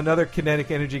 he's another kinetic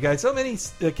energy guy. So many...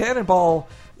 Cannonball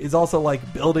is also,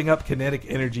 like, building up kinetic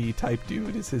energy type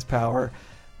dude is his power,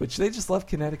 which they just love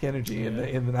kinetic energy in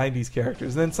the 90s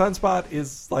characters. And then Sunspot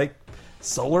is, like,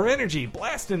 solar energy,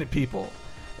 blasting at people.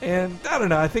 And I don't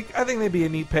know, I think they'd be a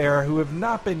neat pair who have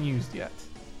not been used yet.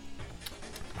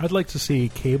 I'd like to see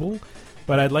Cable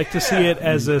but I'd like to see it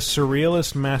as a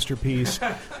surrealist masterpiece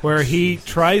where he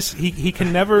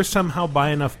can never somehow buy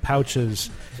enough pouches.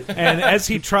 And as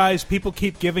he tries, people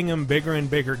keep giving him bigger and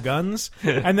bigger guns.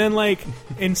 And then, like,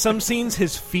 in some scenes,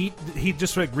 his feet, he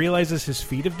just like realizes his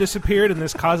feet have disappeared, and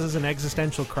this causes an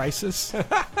existential crisis.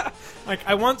 Like,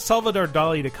 I want Salvador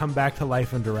Dali to come back to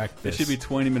life and direct this. It should be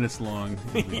 20 minutes long.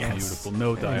 Yes. Beautiful.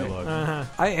 No dialogue.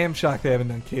 I am shocked they haven't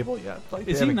done Cable yet. Like,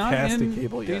 Is they he haven't not casted in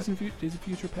Cable Days yet. of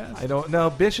Future Past? I don't know.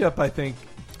 Bishop, I think.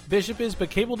 Bishop is, but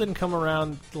Cable didn't come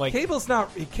around like Cable's not.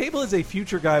 Cable is a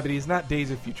future guy, but he's not Days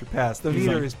of Future Past. Though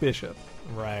neither is Bishop.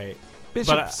 right.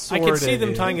 Bishop But I can see them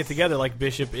sorta tying is. it together. Like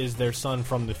Bishop is their son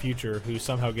from the future who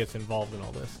somehow gets involved in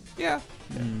all this. Yeah,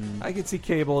 I could see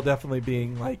Cable definitely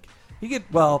being like he could.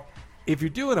 Well, if you're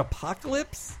doing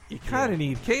Apocalypse, you kind of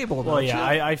need Cable. Well, don't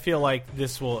yeah, you? I feel like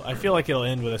this will. I feel like it'll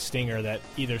end with a stinger that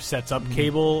either sets up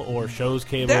Cable or shows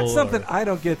Cable. That's something or, I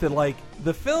don't get. That like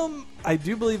the film. I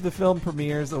do believe the film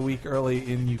premieres a week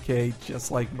early in UK, just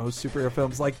like most superhero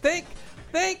films. Like thank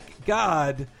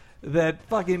God that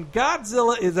fucking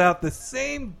Godzilla is out the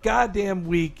same goddamn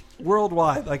week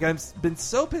worldwide. Like I've been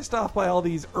so pissed off by all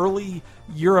these early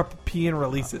European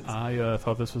releases. I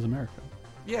thought this was America.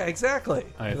 Yeah, exactly.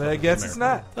 I I guess it's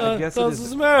not. I guess it this is.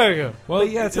 is America. Well, But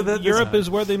yeah, so Europe is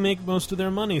where they make most of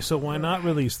their money, so why not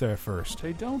release there first?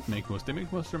 They don't make most. They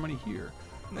make most of their money here.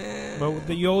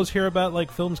 But you always hear about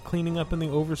like films cleaning up in the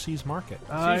overseas market.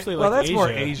 It's usually well, like that's more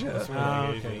Asia. That's more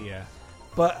like Asia. Okay, yeah.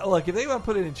 But look, if they want to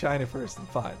put it in China first, then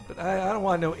fine. But I don't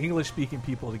want no English-speaking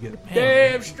people to get it.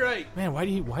 Damn straight. Man, why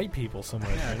do you hate white people so much?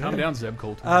 Yeah, calm down, Zeb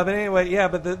Colton. But anyway, yeah.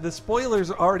 But the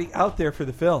spoilers are already out there for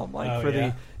the film. Like Oh, for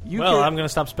yeah. the Well, I'm going to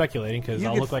stop speculating because you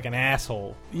I'll could- look like an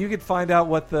asshole. you could find out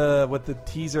what the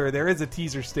teaser. There is a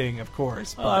teaser sting, of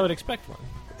course. Well, I would expect one.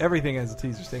 Everything has a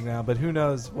teaser sting now, but who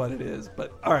knows what it is?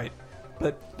 But all right.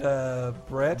 But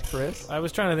Brett, Chris, I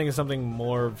was trying to think of something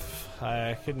more.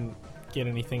 I couldn't get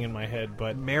anything in my head,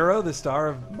 but Marrow, the star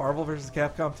of Marvel vs.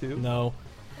 Capcom 2. no.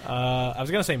 I was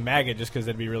gonna say Maggot just because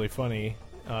that'd be really funny,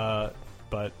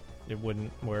 but it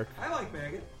wouldn't work. I like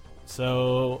Maggot.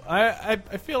 So I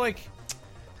feel like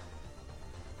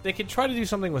they could try to do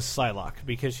something with Psylocke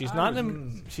because she's not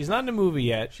in a movie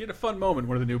yet. She had a fun moment in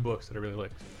one of the new books that I really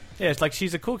liked. Yeah, it's like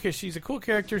she's a cool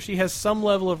character. She has some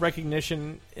level of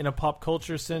recognition in a pop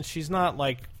culture sense. She's not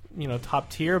like top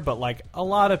tier, but like a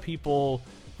lot of people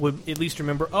would at least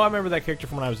remember. Oh, I remember that character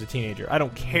from when I was a teenager. I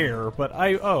don't care, but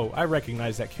I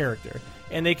recognize that character.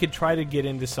 And they could try to get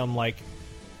into some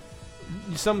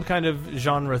some kind of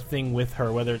genre thing with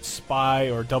her, whether it's spy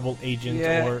or double agent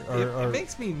it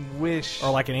makes me wish.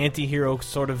 or like an anti-hero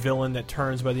sort of villain that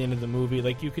turns by the end of the movie.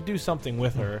 Like you could do something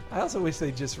with her. I also wish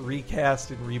they just recast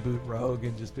and reboot Rogue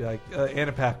and just be like,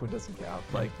 Anna Paquin doesn't count.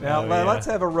 Like now, let's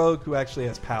have a Rogue who actually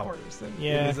has powers. And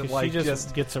Yeah, it isn't 'cause like she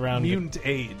just gets around. mutant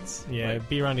aids. Yeah, Like,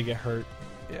 be around to get hurt.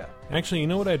 yeah. Actually, you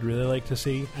know what I'd really like to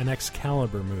see? An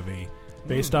Excalibur movie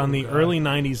based on the early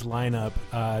 '90s lineup,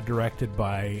 directed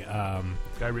by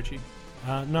Guy Ritchie.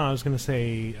 no, I was going to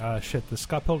say the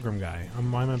Scott Pilgrim guy.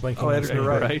 Why am I blanking? Oh, on his Edgar name?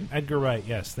 Wright. Edgar Wright.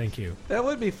 Yes, thank you. That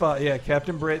would be fun. Yeah,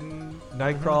 Captain Britain,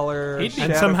 Nightcrawler,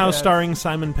 And somehow Shadowcat. starring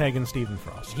Simon Pegg and Stephen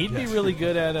Frost. He'd be really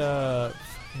good at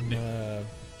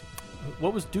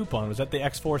what was Dupe on? Was that the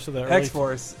X-Force of the early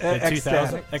X-Force, the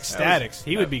 2000 Ecstatic. Ecstatics?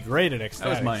 He would be great at Ecstatics. That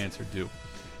was my answer, Dupe.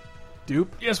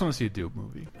 Dupe. You just want to see a Dupe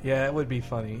movie. Yeah, it would be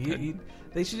funny.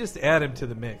 They should just add him to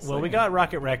the mix. Well, Like, we got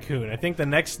Rocket Raccoon. I think the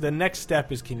next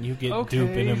step is can you get Dupe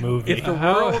in a movie? If the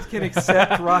world can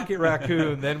accept Rocket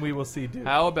Raccoon, then we will see Dupe.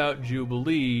 How about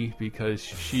Jubilee? Because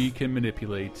she can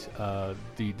manipulate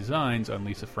the designs on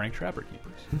Lisa Frank Trapper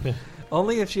Keepers.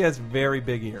 Only if she has very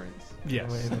big earrings.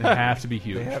 Yes, And they have to be they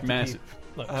huge, have to be- massive.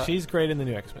 Look, she's great in the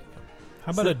new X-Men.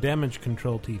 How about a Damage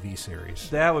Control TV series?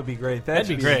 That would be great. That'd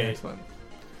should be the great. next one.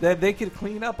 That they could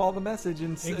clean up all the message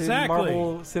in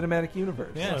Marvel Cinematic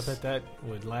Universe. Yeah, I bet that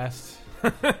would last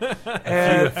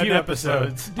And a few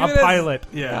episodes. Do A it as- pilot.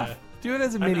 Yeah. Do it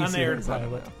as a An mini unaired series.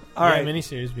 pilot. All right.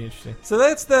 miniseries would be interesting. So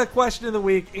that's the question of the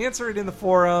week. Answer it in the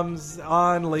forums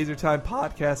on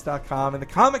lasertimepodcast.com in the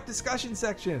comic discussion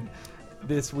section.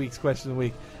 This week's question of the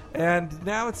week. And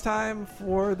now it's time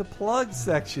for the plug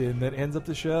section that ends up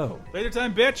the show. Later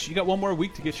time, bitch. You got one more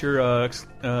week to get your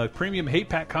premium hate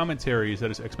pack commentaries.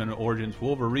 That is X-Men Origins,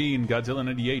 Wolverine, Godzilla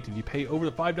 98. If you pay over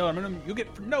the $5 minimum, you'll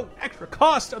get for no extra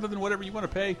cost other than whatever you want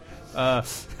to pay.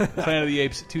 Planet of the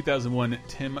Apes 2001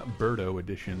 Tim Burdo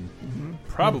edition.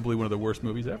 Probably one of the worst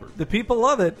movies ever. The people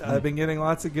love it. I've been getting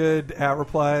lots of good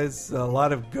replies. A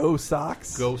lot of go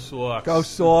socks. Go Sox. Go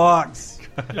socks.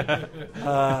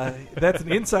 That's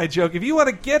an inside inside joke. If you want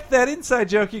to get that inside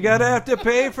joke, you gotta have to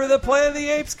pay for the Planet of the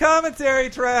Apes commentary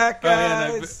track,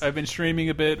 guys. I've been streaming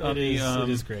a bit on it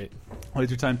is great.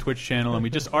 Laser Time Twitch channel, and we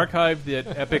just archived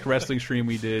that epic wrestling stream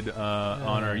we did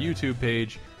on our YouTube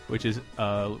page, which is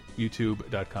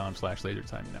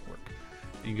youtube.com/LaserTime Network.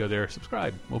 You can go there,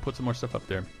 subscribe. We'll put some more stuff up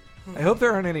there. I hope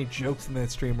there aren't any jokes in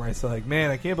that stream where I say, like, man,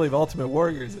 I can't believe Ultimate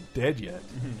Warrior isn't dead yet.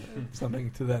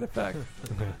 Something to that effect.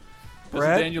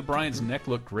 Doesn't Daniel Bryan's neck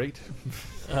look great?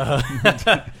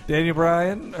 Daniel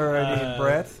Bryan, or I mean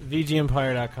Brett?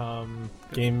 VGEmpire.com,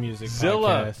 Game Music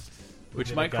Zilla, Podcast.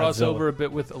 which might cross over a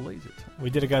bit with a Laser Time. We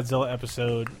did a Godzilla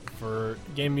episode for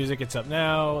Game Music. It's up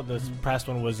now. The past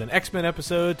one was an X-Men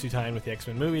episode to tie in with the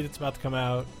X-Men movie that's about to come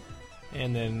out.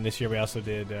 And then this year we also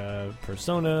did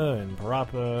Persona and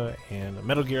Parappa and a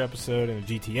Metal Gear episode and a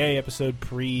GTA episode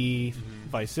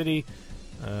pre-Vice City,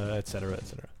 etc.,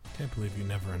 etc. Can't believe you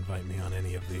never invite me on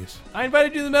any of these. I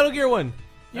invited you to the Metal Gear one.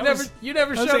 You never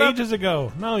that showed was up. ages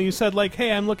ago. No, you said like,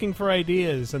 "Hey, I'm looking for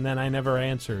ideas," and then I never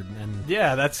answered. And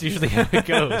yeah, that's usually how it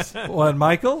goes. What,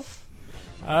 Michael?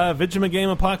 Vigima Game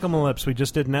Apocalypse. We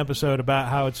just did an episode about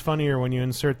how it's funnier when you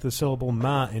insert the syllable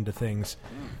 "ma" into things.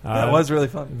 That was really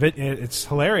fun. It's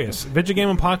hilarious.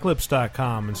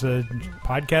 VigigameApocalypse.com. It's a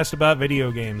podcast about video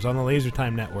games on the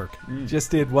LaserTime Network. Just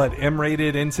did what?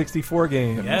 M-rated N64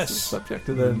 games. Yes. Subject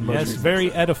to the Yes,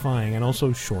 very edifying and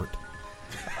also short.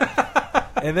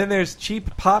 And then there's Cheap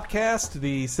Popcast,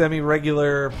 the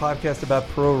semi-regular podcast about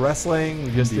pro wrestling.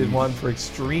 We just did one for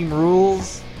Extreme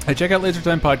Rules. Hey, check out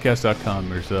LaserTimePodcast.com.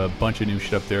 There's a bunch of new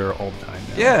shit up there all the time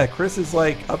now. Yeah, Chris is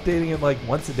like updating it like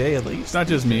once a day at least. It's not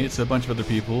just me. It's a bunch of other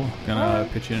people gonna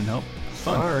pitch in and help. It's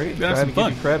fun. All right, It's gonna have trying some to fun.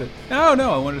 give you credit.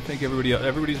 No, I wanted to thank everybody.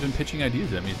 Everybody's been pitching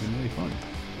ideas at me. It's been really fun.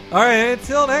 All right,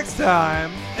 until next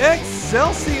time,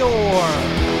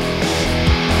 Excelsior!